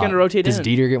think he's going to rotate in. Does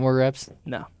Dieter get more reps?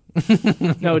 No.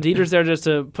 No, Dieter's there just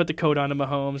to put the coat onto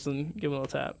Mahomes and give him a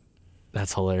little tap.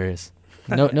 That's hilarious.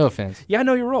 No offense. Yeah, I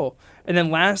know your role. And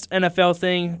then last NFL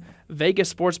thing,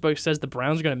 Vegas Sportsbook says the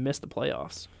Browns are going to miss the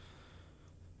playoffs.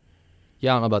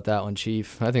 Yeah, I don't know about that one,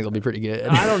 Chief. I think they'll be pretty good.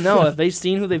 I don't know. Have they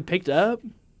seen who they've picked up?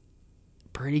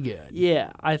 pretty good.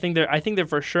 Yeah, I think they're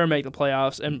for sure make the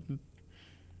playoffs. And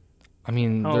I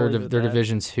mean, I'll their leave it at their that.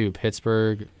 division's who?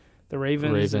 Pittsburgh, the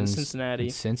Ravens and and Cincinnati.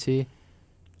 Cincy.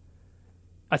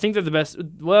 I think they're the best.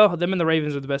 Well, them and the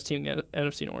Ravens are the best team in the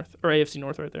NFC North or AFC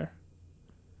North right there.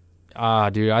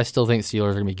 Dude, I still think Steelers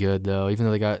are gonna be good though. Even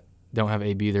though they don't have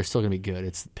AB, they're still gonna be good.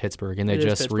 It's Pittsburgh, and they It is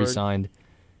just Pittsburgh. re-signed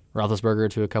Roethlisberger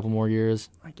to a couple more years.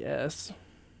 I guess.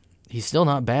 He's still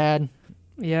not bad.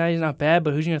 Yeah, he's not bad,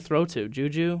 but who's he gonna throw to?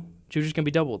 Juju? Juju's gonna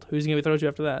be doubled. Who's he gonna be throw to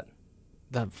after that?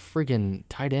 That freaking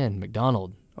tight end,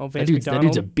 McDonald. Oh, That Vance dude's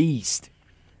McDonald. a beast.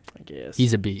 I guess.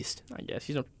 He's a beast. I guess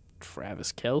he's a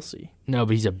Travis Kelsey. No,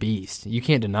 but he's a beast. You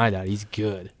can't deny that. He's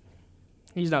good.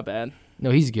 He's not bad. No,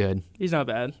 he's good. He's not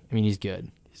bad. I mean, he's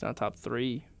good. He's not top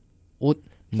 3. Well,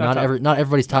 not not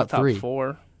everybody's top not 3. Top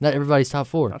 4. Not everybody's top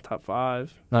 4. Not top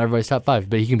 5. Not everybody's top 5,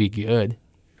 but he can be good.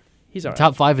 He's all right.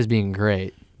 Top 5 is being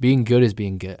great. Being good is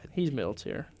being good. He's middle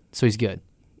tier. So he's good.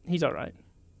 He's all right.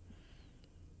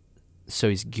 So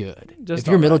he's good. Just if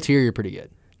you're middle alright. tier, you're pretty good.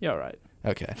 Yeah, all right.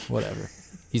 Okay, whatever.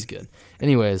 He's good.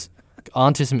 Anyways,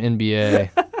 on to some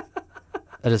NBA.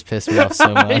 That just pissed me off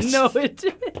so much. I know it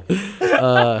did.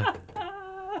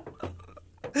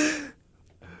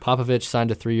 Popovich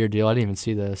signed a 3-year deal. I didn't even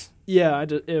see this. Yeah,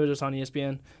 it was just on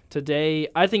ESPN today.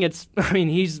 I think it's. I mean,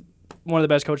 he's one of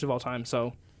the best coaches of all time.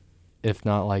 So If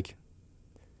not, like,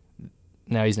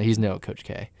 now he's no Coach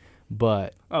K.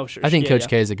 But oh sure. I think yeah, Coach yeah.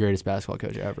 K is the greatest basketball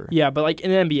coach ever. Yeah, but like in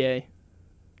the NBA,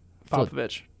 Phil-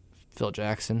 Popovich, Phil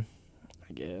Jackson.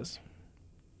 I guess.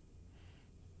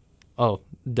 Oh,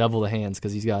 double the hands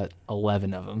because he's got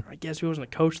 11 of them. I guess he wasn't a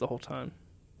coach the whole time.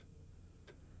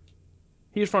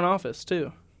 He was front office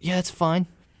too. Yeah, it's fine.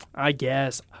 I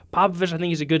guess Popovich. I think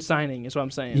he's a good signing. Is what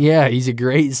I'm saying. Yeah, he's a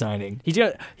great signing. He's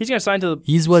gonna sign to the.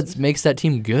 He's what makes that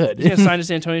team good. He's gonna sign to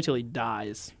San Antonio till he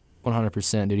dies.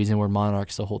 100%, dude. He's gonna wear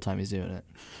Monarchs the whole time he's doing it.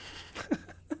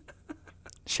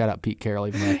 Shout out Pete Carroll,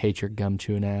 even though I hate your gum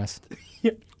chewing ass.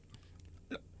 Yeah.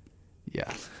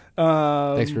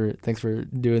 Yeah. Thanks for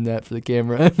doing that for the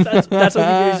camera. That's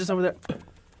what he's just over there.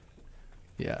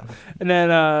 Yeah. And then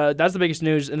that's the biggest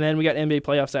news. And then we got NBA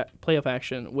playoff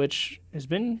action, which has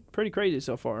been pretty crazy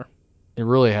so far. It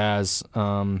really has.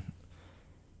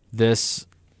 This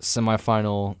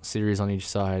semifinal series on each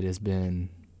side has been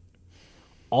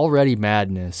already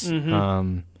madness.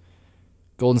 Mhm.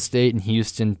 Golden State and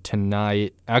Houston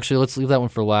tonight. Actually, let's leave that one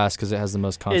for last because it has the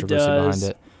most controversy behind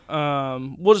it.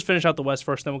 We'll just finish out the West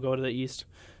first, then we'll go to the East.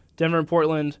 Denver and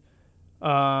Portland.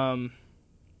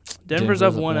 Denver's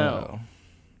up 1-0.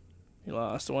 He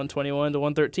lost 121 to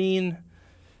 113.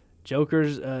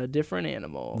 Joker's a different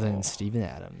animal. Than Steven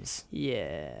Adams.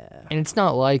 Yeah. And it's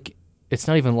not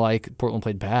even like Portland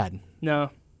played bad.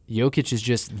 No, Jokic is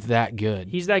just that good.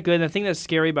 he's that good. And the thing that's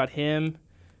scary about him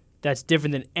that's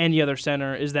different than any other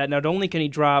center is that not only can he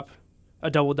drop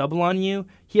a double-double on you,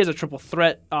 he has a triple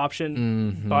threat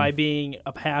option by being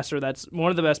a passer that's one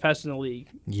of the best passers in the league.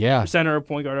 Yeah. Center or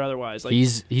point guard or otherwise. Like,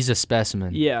 He's a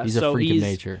specimen. Yeah, He's a so freak of he's-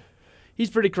 nature. he's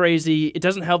pretty crazy. It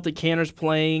doesn't help that Canner's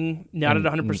playing not at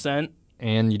 100%.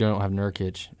 And you don't have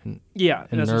Nurkic. And Yeah,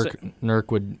 and that's what I'm saying.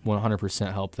 Nurk would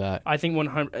 100% help that. I think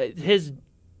 100 his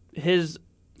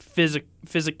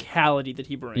physicality that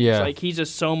he brings. Yeah. Like he's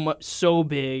just so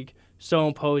big, so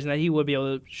imposing that he would be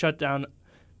able to shut down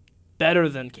better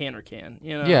than Canner can.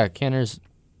 You know? Yeah, Kenner's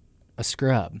a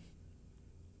scrub.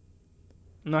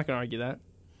 I'm not gonna argue that.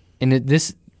 And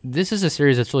this is a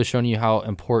series that's really showing you how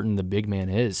important the big man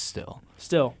is still.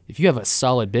 Still, If you have a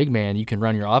solid big man, you can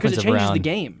run your because offensive it changes around. the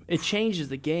game. It changes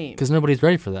the game. Because nobody's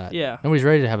ready for that. Yeah. Nobody's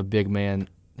ready to have a big man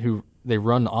who they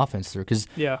run the offense through. Because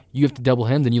Yeah. you have to double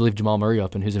him, then you leave Jamal Murray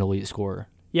open, who's an elite scorer.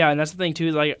 Yeah, and that's the thing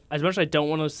too. Like as much as I don't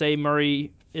want to say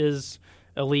Murray is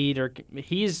elite or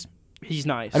he's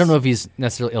nice. I don't know if he's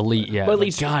necessarily elite yet, But but, at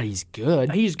least- God, he's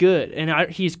good. He's good, and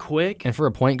he's quick. And for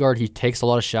a point guard, he takes a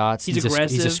lot of shots. He's he's a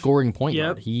aggressive. scoring point Yep.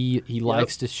 guard. He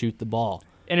likes to shoot the ball.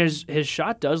 And his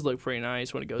shot does look pretty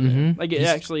nice when it goes in. Mhm. Like it He's-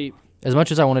 actually, As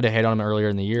much as I wanted to hate on him earlier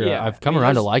in the year, Yeah, I've come I mean,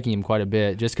 around to that's- liking him quite a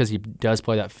bit just because he does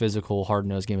play that physical,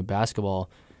 hard-nosed game of basketball.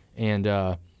 And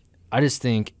I just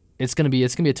think it's gonna be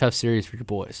a tough series for your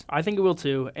boys. I think it will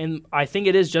too. And I think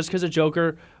it is just because of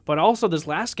Joker, but also this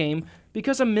last game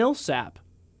because of Millsap.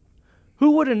 Who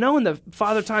would have known that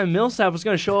Father Time Millsap was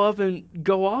going to show up and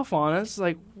go off on us?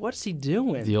 Like, what's he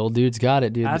doing? The old dude's got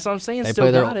it, dude. That's what I'm saying. They Still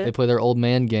play got their it. they play their old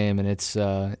man game, and it's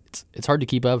hard to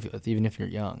keep up with even if you're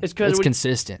young. It's 'cause we-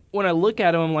 consistent. When I look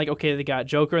at him, I'm like, okay, they got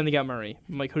Joker and they got Murray.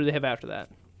 I'm like, who do they have after that?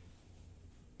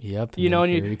 Yep. You know,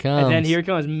 and, here he comes. and then here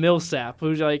comes Millsap,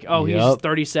 who's like, oh, he's Yep.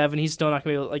 37. He's still not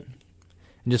going to be able to, like,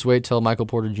 And just wait till Michael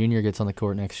Porter Jr. gets on the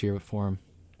court next year for him.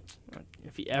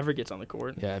 if he ever gets on the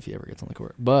court. Yeah, if he ever gets on the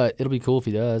court. But it'll be cool if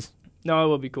he does. No, it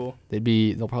will be cool.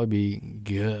 They'll probably be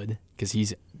good because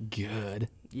he's good.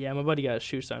 Yeah, my buddy got a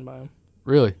shoe signed by him.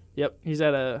 Really? Yep, he's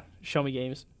at a Show Me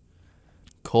Games.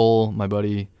 Cole, my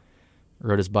buddy,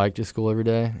 rode his bike to school every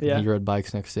day. Yeah. He rode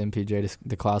bikes next to MPJ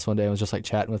to class one day and was just like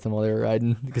chatting with him while they were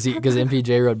riding because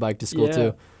MPJ rode bike to school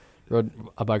too. Rode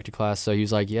a bike to class. So he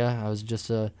was like, yeah, I was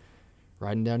just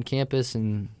riding down campus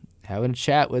and having a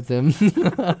chat with him.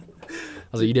 I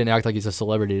was like, you didn't act like he's a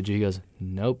celebrity, did you? He goes,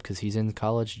 nope, because he's in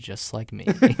college just like me.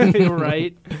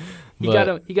 Right. He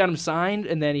got him signed,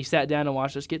 and then he sat down and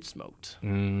watched us get smoked.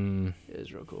 It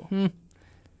was real cool.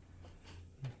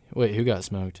 Wait, who got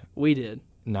smoked? We did.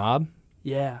 Knob?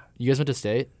 Yeah. You guys went to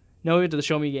state? No, we went to the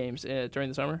Show Me Games during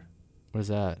the summer. What is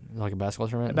that? Like a basketball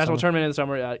tournament? A basketball tournament in the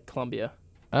summer at Columbia.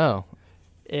 Oh.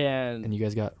 And you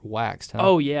guys got waxed, huh?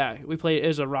 Oh, yeah. We played. It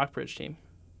was a Rockbridge team.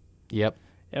 Yep.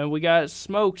 And we got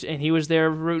smoked, and he was there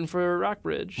rooting for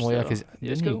Rockbridge. Well, yeah, because it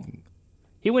was cool.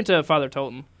 He went to Father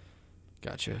Tolton.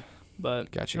 Gotcha.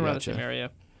 But around the same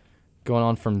area. Going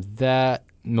on from that,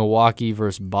 Milwaukee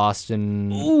versus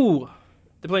Boston. Ooh.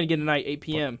 They're playing again tonight, 8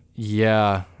 p.m.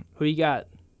 Yeah. Who you got?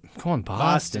 Come on,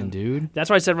 Boston, dude. That's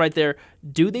why I said right there,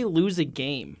 do they lose a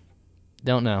game?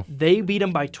 Don't know. They beat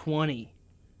them by 20.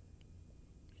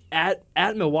 At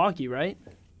Milwaukee, right?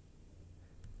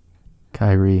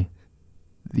 Kyrie,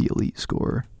 the elite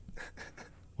scorer.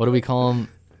 What do we call him?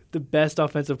 The best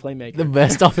offensive playmaker. The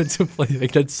best offensive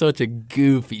playmaker. That's such a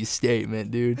goofy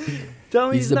statement, dude. Tell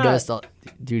me he's the not. best.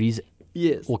 Dude, He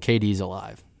is. Well, KD's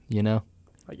alive, you know?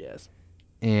 I guess.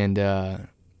 And,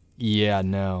 yeah,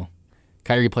 no.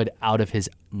 Kyrie played out of his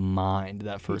mind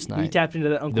that first night. He tapped into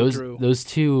that Uncle Drew. Those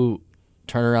two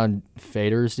turnaround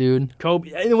faders, dude.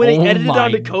 Kobe. And when they edited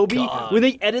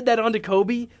it onto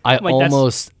Kobe, I I'm like,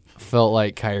 almost felt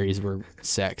like Kyrie's were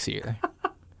sexier.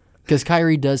 Because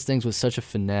Kyrie does things with such a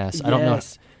finesse. Yes. I don't know.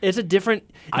 It's a different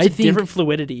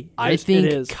fluidity. I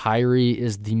think Kyrie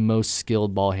is the most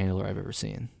skilled ball handler I've ever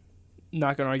seen.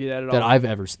 Not going to argue that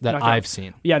at all. I've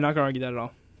seen. Yeah, not going to argue that at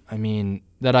all. I mean,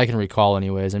 that I can recall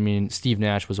anyways. I mean, Steve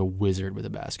Nash was a wizard with a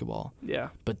basketball. Yeah.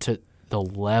 But to the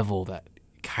level that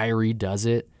Kyrie does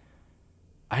it,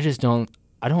 I don't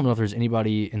know if there's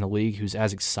anybody in the league who's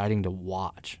as exciting to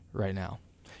watch right now.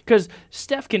 Because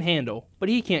Steph can handle, but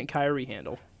he can't Kyrie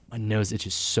handle. My nose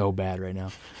itches so bad right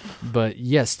now. But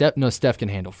yeah, Steph can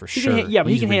handle for sure. But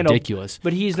he can handle. Ridiculous.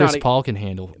 But he's Chris not. Paul can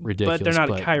handle ridiculous. But they're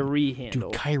not a Kyrie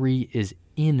handle. Dude, Kyrie is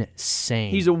insane.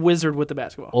 He's a wizard with the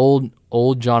basketball.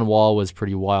 Old John Wall was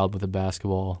pretty wild with the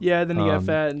basketball. Yeah, then he got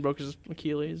fat and broke his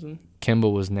Achilles. And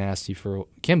Kemba was nasty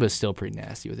Kemba's still pretty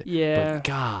nasty with it. Yeah. But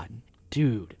God,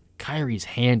 dude, Kyrie's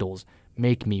handles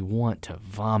make me want to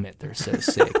vomit. They're so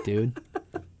sick, dude.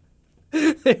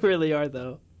 They really are,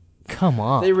 though. Come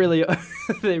on. They really are.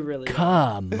 They really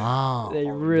Come on. They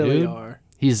really dude. are.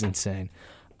 He's insane.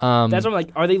 That's what I'm like.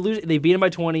 Are they losing? They beat him by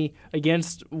 20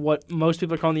 against what most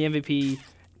people are calling the MVP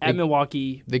at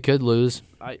Milwaukee. They could lose.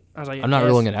 I was like, I'm not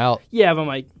ruling it out. Yeah, but I'm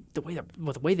like, the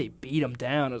way they beat him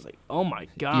down, I was like, oh my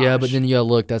gosh. Yeah, but then you gotta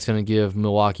look. That's gonna give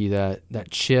Milwaukee that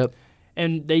chip.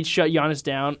 And they shut Giannis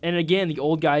down. And again, the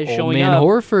old guy is showing up. up.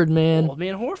 Horford, man. Old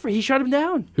man Horford. He shut him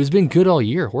down. Who's been good all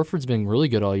year. Horford's been really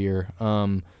good all year.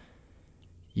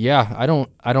 Yeah, I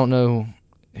don't know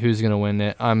who's gonna win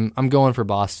it. I'm going for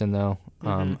Boston though.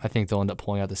 I think they'll end up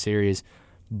pulling out the series.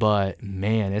 But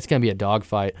man, it's gonna be a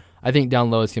dogfight. I think down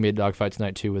low it's gonna be a dogfight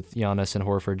tonight too with Giannis and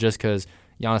Horford, just because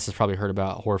Giannis has probably heard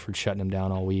about Horford shutting him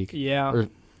down all week. Yeah. Or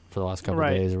for the last couple of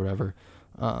days or whatever.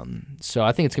 So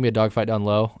I think it's gonna be a dogfight down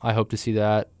low. I hope to see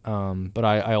that. But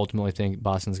I ultimately think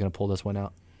Boston's gonna pull this one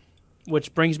out.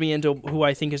 Which brings me into who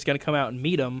I think is gonna come out and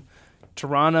meet them.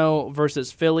 Toronto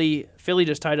versus Philly. Philly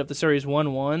just tied up the series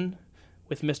 1-1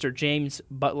 with Mr. James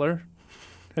Butler.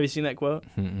 Have you seen that quote?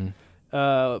 Mm-mm.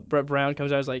 Brett Brown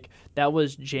comes out, he's like, that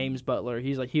was James Butler.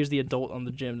 He's like, he was the adult on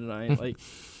the gym tonight. Like,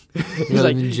 he's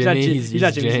like, he's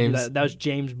not James. That was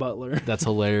James Butler. That's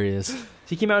hilarious.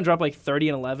 He came out and dropped like 30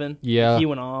 and 11. Yeah. He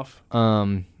went off.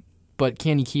 But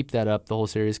can he keep that up the whole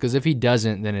series? Because if he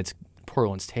doesn't, then it's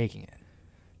Portland's taking it.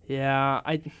 Yeah,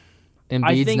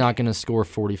 Embiid's not going to score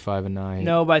 45 a night.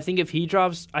 No, but I think if he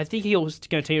drops, I think he'll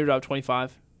continue to drop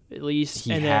 25 at least.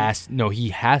 He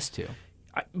has to.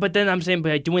 But then I'm saying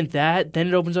by doing that, then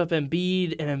it opens up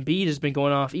Embiid, and Embiid has been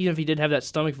going off, even if he did have that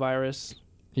stomach virus.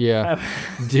 Yeah.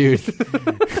 Dude.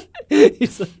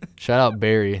 Shout out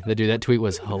Barry. That tweet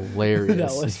was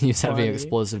hilarious. He's having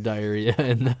explosive diarrhea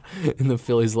in the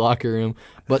Phillies locker room.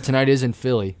 But tonight is in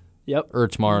Philly. Yep. Or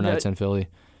tomorrow night's in Philly.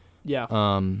 Yeah.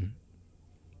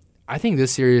 I think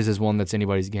this series is one that's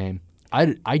anybody's game.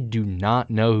 I do not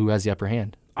know who has the upper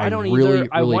hand. I don't really, either.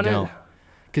 I really want don't. to.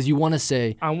 Because you want to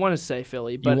say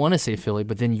Philly, you but want to say Philly,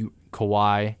 but then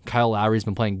Kawhi, Kyle Lowry's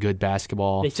been playing good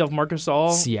basketball. they still have Marc Gasol.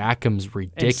 Siakam's And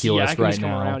ridiculous Siakam's right coming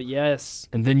now. around. Yes.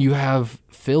 And then you have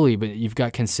Philly, but you've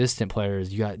got consistent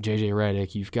players. You got JJ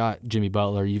Redick, you've got Jimmy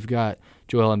Butler, you've got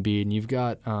Joel Embiid, and you've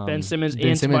got Ben Simmons Ben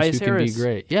and Simmons Tobias who Harris. can be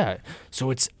great. Yeah.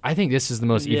 So I think this is the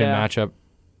most even Yeah. matchup.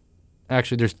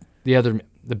 Actually, there's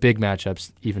the big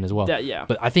matchups even as well. Yeah.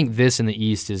 But I think this in the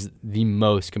East is the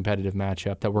most competitive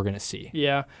matchup that we're going to see.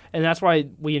 Yeah, and that's why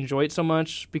we enjoy it so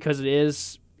much because it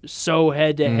is so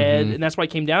head-to-head, Mhm. and that's why it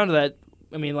came down to that.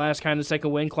 I mean, last kind of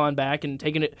second win, clawing back and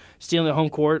stealing the home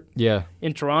court Yeah.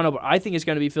 in Toronto. But I think it's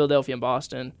going to be Philadelphia and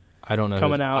Boston I don't know.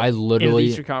 coming out I in the literally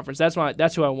Eastern Conference. That's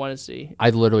who I want to see.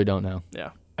 I literally don't know.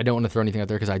 Yeah. I don't want to throw anything out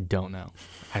there because I don't know.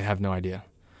 I have no idea.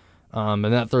 And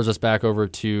that throws us back over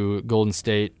to Golden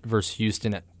State versus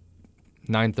Houston at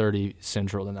 9:30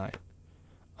 Central tonight.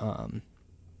 Golden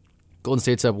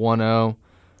State's up 1-0,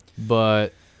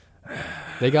 but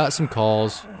they got some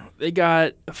calls.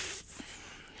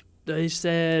 They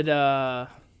said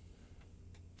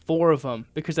 4 of them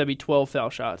because that'd be 12 foul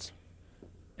shots,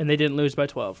 and they didn't lose by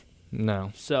 12.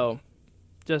 No. So,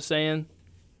 just saying.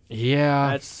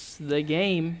 Yeah. That's the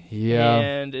game. Yeah.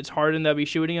 And it's Harden that'll be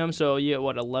shooting them. So,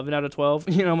 11 out of 12?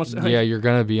 Almost. Yeah, you're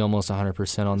going to be almost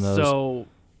 100% on those. So,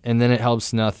 and then it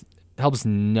helps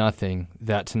nothing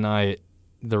that tonight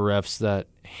the refs that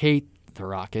hate the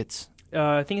Rockets,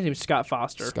 I think his name's Scott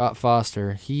Foster. Scott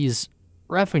Foster, he's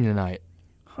reffing tonight.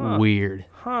 Huh. Weird.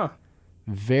 Huh.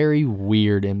 Very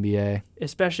weird NBA.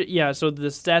 Especially, so the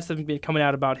stats that have been coming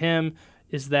out about him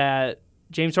is that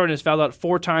James Harden has fouled out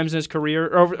 4 times in his career,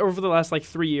 or over the last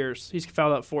 3 years. He's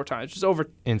fouled out 4 times. Just over.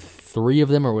 And 3 of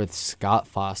them are with Scott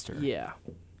Foster. Yeah.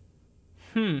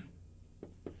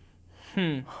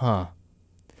 Huh.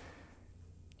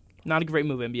 Not a great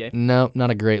move, NBA. No,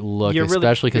 not a great look, You're really-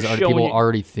 especially because you're showing people your-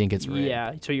 already think it's rigged.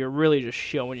 Yeah, so you're really just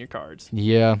showing your cards.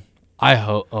 Yeah. I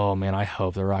hope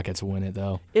the Rockets win it,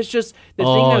 though. It's just the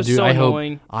thing that was dude, so I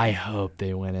annoying. hope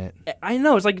they win it. I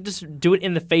know, it's like just do it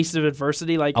in the face of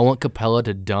adversity. Like, I want Capella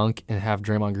to dunk and have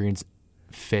Draymond Green's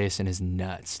face in his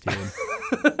nuts,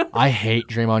 dude. I hate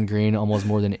Draymond Green almost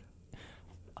more than...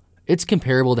 It's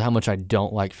comparable to how much I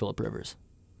don't like Phillip Rivers.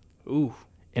 ooh,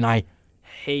 And I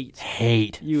hate.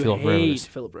 hate Phillip hate Rivers.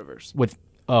 Phillip Rivers. With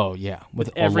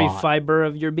Every a lot. fiber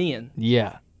of your being.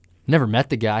 Yeah. Never met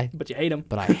the guy, But you hate him.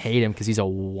 but I hate him because he's a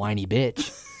whiny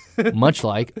bitch. Much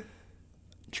like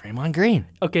Draymond Green.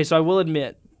 Okay, so I will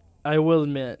admit,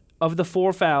 of the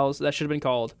 4 fouls that should have been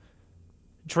called,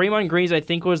 Draymond Green's I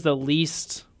think was the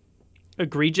least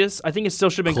egregious. I think it still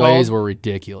should have been Clays called. were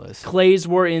ridiculous. Clays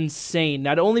were insane.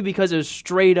 Not only because it was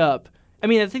straight up. I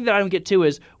mean, the thing that I don't get too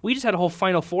is we just had a whole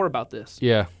Final Four about this.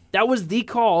 Yeah. That was the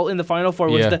call in the Final Four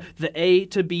was Yeah. the A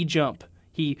to B jump.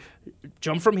 He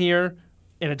jumped from here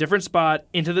in a different spot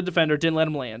into the defender, didn't let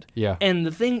him land. Yeah. And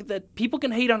the thing that people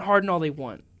can hate on Harden all they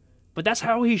want, but that's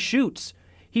how he shoots.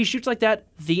 He shoots like that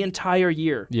the entire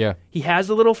year. Yeah. He has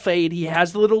the little fade. He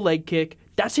has the little leg kick.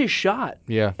 That's his shot.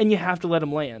 Yeah. And you have to let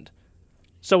him land.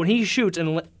 So when he shoots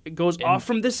and it goes off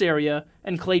from this area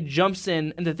and Clay jumps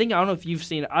in, and the thing, I don't know if you've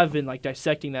seen it, I've been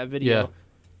dissecting that video. Yeah.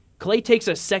 Clay takes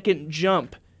a second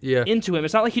jump Yeah. into him.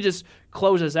 It's not like he just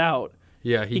closes out.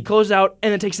 Yeah. He closes out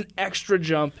and then takes an extra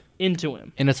jump into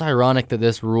him. And it's ironic that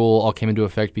this rule all came into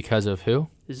effect because of who?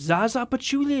 Zaza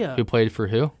Pachulia, Who played for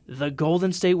who? the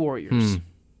Golden State Warriors.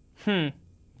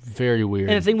 Very weird.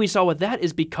 And the thing we saw with that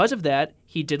is because of that,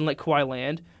 he didn't let Kawhi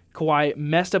land. Kawhi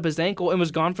messed up his ankle and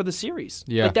was gone for the series.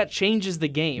 Yeah. Like, that changes the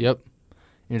game. Yep.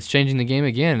 And it's changing the game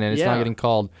again, and it's not Yeah. getting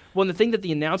called. Well, and the thing that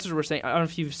the announcers were saying, I don't know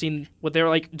if you've seen what they were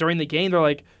like during the game. They're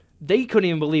like, they couldn't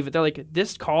even believe it. They're like,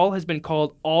 this call has been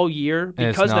called all year And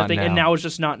it's because of that not thing, and now. now it's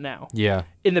just not now. Yeah.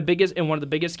 In one of the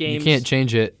biggest games. You can't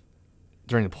change it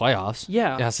during the playoffs.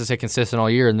 Yeah. It has to stay consistent all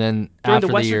year, and then during after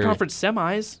the Western year, Conference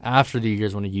semis. after the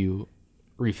years when you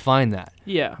refine that.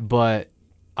 Yeah. But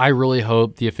I really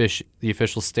hope the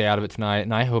officials stay out of it tonight,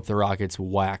 and I hope the Rockets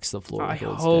wax the floor. I with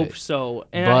Golden hope State. so.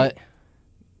 And But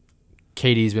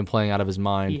KD's been playing out of his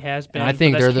mind. he has been. And I but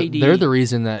think that's they're KD. the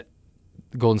reason that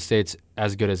Golden State's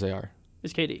as good as they are.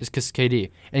 It's KD. It's because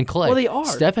KD and Clay. Well, they are.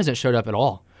 Steph hasn't showed up at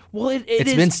all. Well,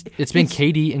 It's been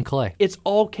KD and Clay. It's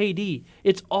all KD.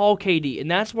 It's all KD. And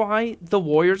that's why the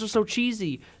Warriors are so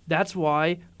cheesy. That's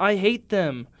why I hate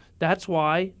them. That's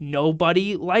why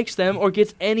nobody likes them or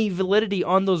gets any validity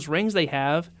on those rings they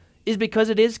have, is because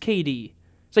it is KD.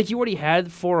 It's like you already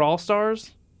had 4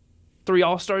 All-Stars, 3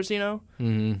 All-Stars,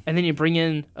 Mm-hmm. and then you bring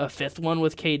in a 5th one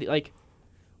with KD. Like,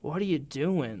 what are you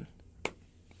doing?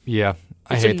 Yeah,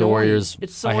 I It's hate the annoying. Warriors.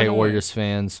 It's so I hate annoying. Warriors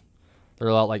fans. They're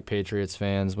a lot like Patriots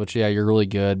fans, which, yeah, you're really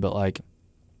good, but, like,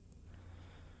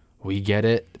 we get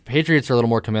it. The Patriots are a little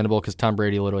more commendable because Tom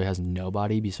Brady literally has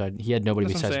nobody besides That's what I'm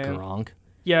besides saying. Gronk.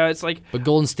 Yeah, it's like But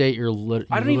Golden State, I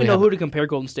don't even know who to compare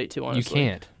Golden State to, You honestly.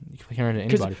 can't. You can't compare it to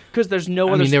anybody. Because there's no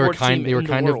I other mean, they were sports team they were in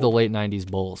kind the of the world. late 90s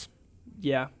Bulls.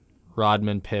 Yeah,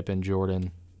 Rodman, Pippen,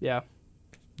 Jordan. yeah.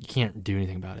 You can't do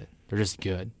anything about it. They're just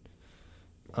good.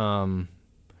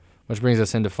 Which brings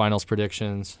us into finals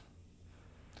predictions.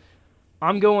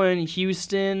 I'm going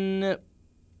Houston,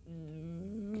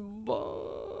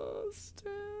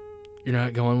 Boston. You're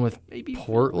not going with Maybe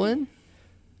Portland?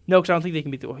 No, because I don't think they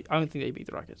can beat the. I don't think they beat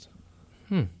the Rockets.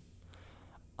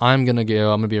 I'm going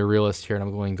to be a realist here, and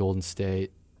I'm going Golden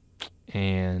State.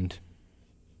 And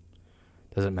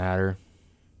doesn't matter.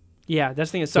 Yeah, that's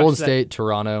the thing that sucks. Golden is that State,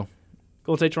 Toronto.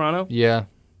 Golden State, Toronto. Yeah.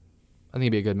 I think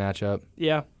it'd be a good matchup.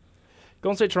 Yeah,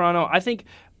 Golden State, Toronto. I think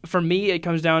for me it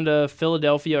comes down to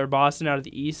Philadelphia or Boston out of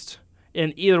the East,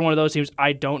 and either one of those teams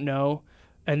I don't know.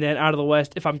 And then out of the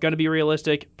West, if I'm going to be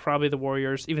realistic, probably the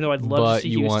Warriors. Even though I'd love But to see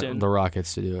you Houston. want the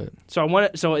Rockets to do it. So I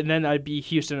want it, and then I'd be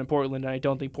Houston and Portland, and I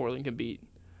don't think Portland can beat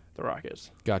the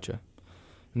Rockets. Gotcha.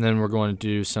 And then we're going to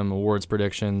do some awards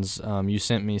predictions. You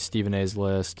sent me Stephen A's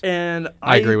list. And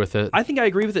I agree with it. I think I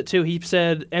agree with it too. He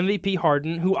said MVP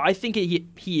Harden, who I think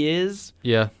he is,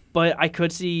 Yeah. but I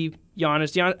could see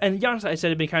Giannis. And Giannis, I said,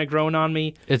 had been kind of growing on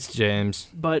me. It's James.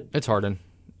 But It's Harden.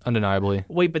 Undeniably.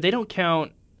 wait, but they don't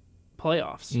count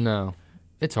playoffs. No.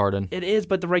 It's Harden. It is,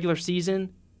 but the regular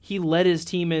season, he led his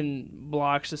team in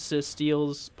blocks, assists,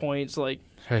 steals, points. Like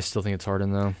I still think it's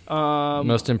Harden, though. um,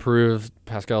 Most improved,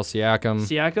 Pascal Siakam.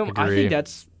 Siakam, I Agree. think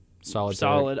that's Solid.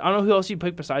 solid. I don't know who else you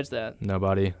pick besides that. Pick.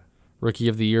 Nobody. Rookie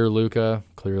of the Year, Luka,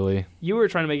 clearly. You were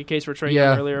trying to make a case for Trae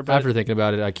Yeah, Young earlier, but after thinking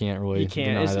about it, I can't really you can't.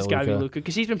 deny It's that just got to be Luka. Luka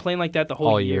because he's been playing like that the whole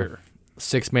All year.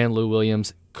 Six-man Lou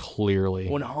Williams, clearly.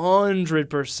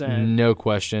 100%. No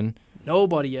question.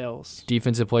 Nobody else.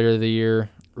 Defensive Player of the Year,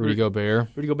 Rudy Rudy- Gobert.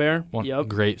 Rudy Gobert. Yep.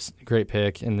 Great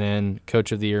pick. And then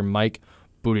Coach of the Year, Mike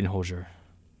Budenholzer.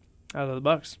 Out of the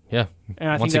Bucks. Yeah. And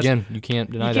I Once think that's, again, you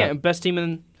can't deny you that. can't. Best team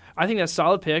in. I think that's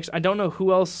solid picks. I don't know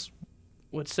who else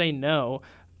would say no.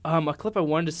 A clip I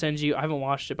wanted to send you. I haven't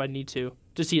watched it, but I need to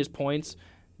see his points.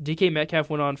 DK Metcalf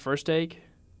went on first take.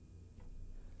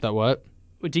 That what?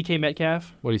 With DK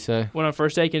Metcalf What'd he say? went on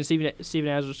first take, and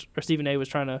Stephen A was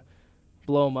trying to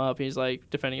blow him up. He's like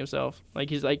defending himself. Like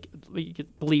he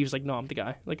believes like no, I'm the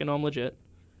guy. Like no, I'm legit.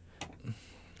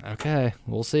 Okay,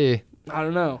 we'll see. I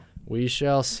don't know. We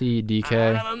shall see,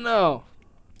 DK. I don't know.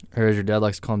 Or as your dad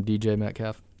likes to call him, DJ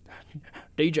Metcalf.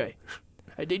 DJ.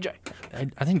 Hey DJ.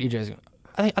 I think DJ's.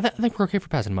 I think we're okay for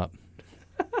passing him up.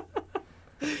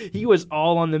 He was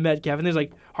all on the Metcalf, and he's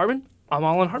like, Hartman, I'm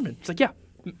all on Hartman. It's like,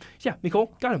 yeah,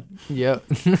 Nicole, got him. Yep.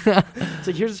 It's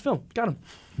like, here's his film, got him.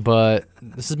 But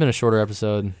this has been a shorter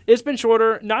episode. It's been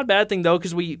shorter, not a bad thing though,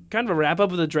 because we kind of a wrap up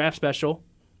with a draft special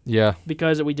Yeah.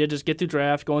 because we did just get through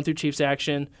draft, going through Chiefs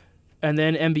action, and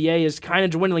then NBA is kind of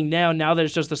dwindling now. Now that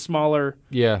it's just the smaller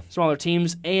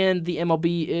teams, and the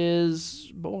MLB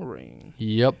is boring.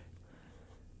 Yep.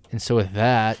 And so with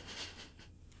that,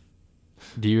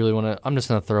 do you really want to? I'm just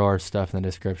gonna throw our stuff in the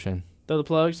description. Throw the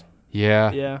plugs.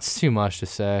 Yeah. Yeah. It's too much to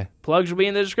say. Plugs will be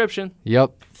in the description.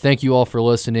 Yep. Thank you all for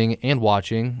listening and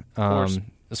watching. course.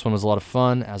 This one was a lot of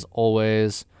fun, as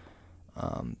always.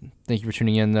 Thank you for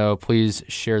tuning in, though. Please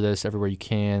share this everywhere you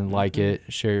can. Like it.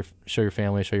 Show your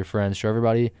family. Show your friends. Show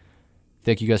everybody.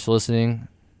 Thank you guys for listening.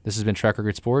 This has been Track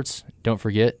Record Sports. Don't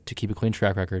forget to keep a clean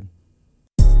track record.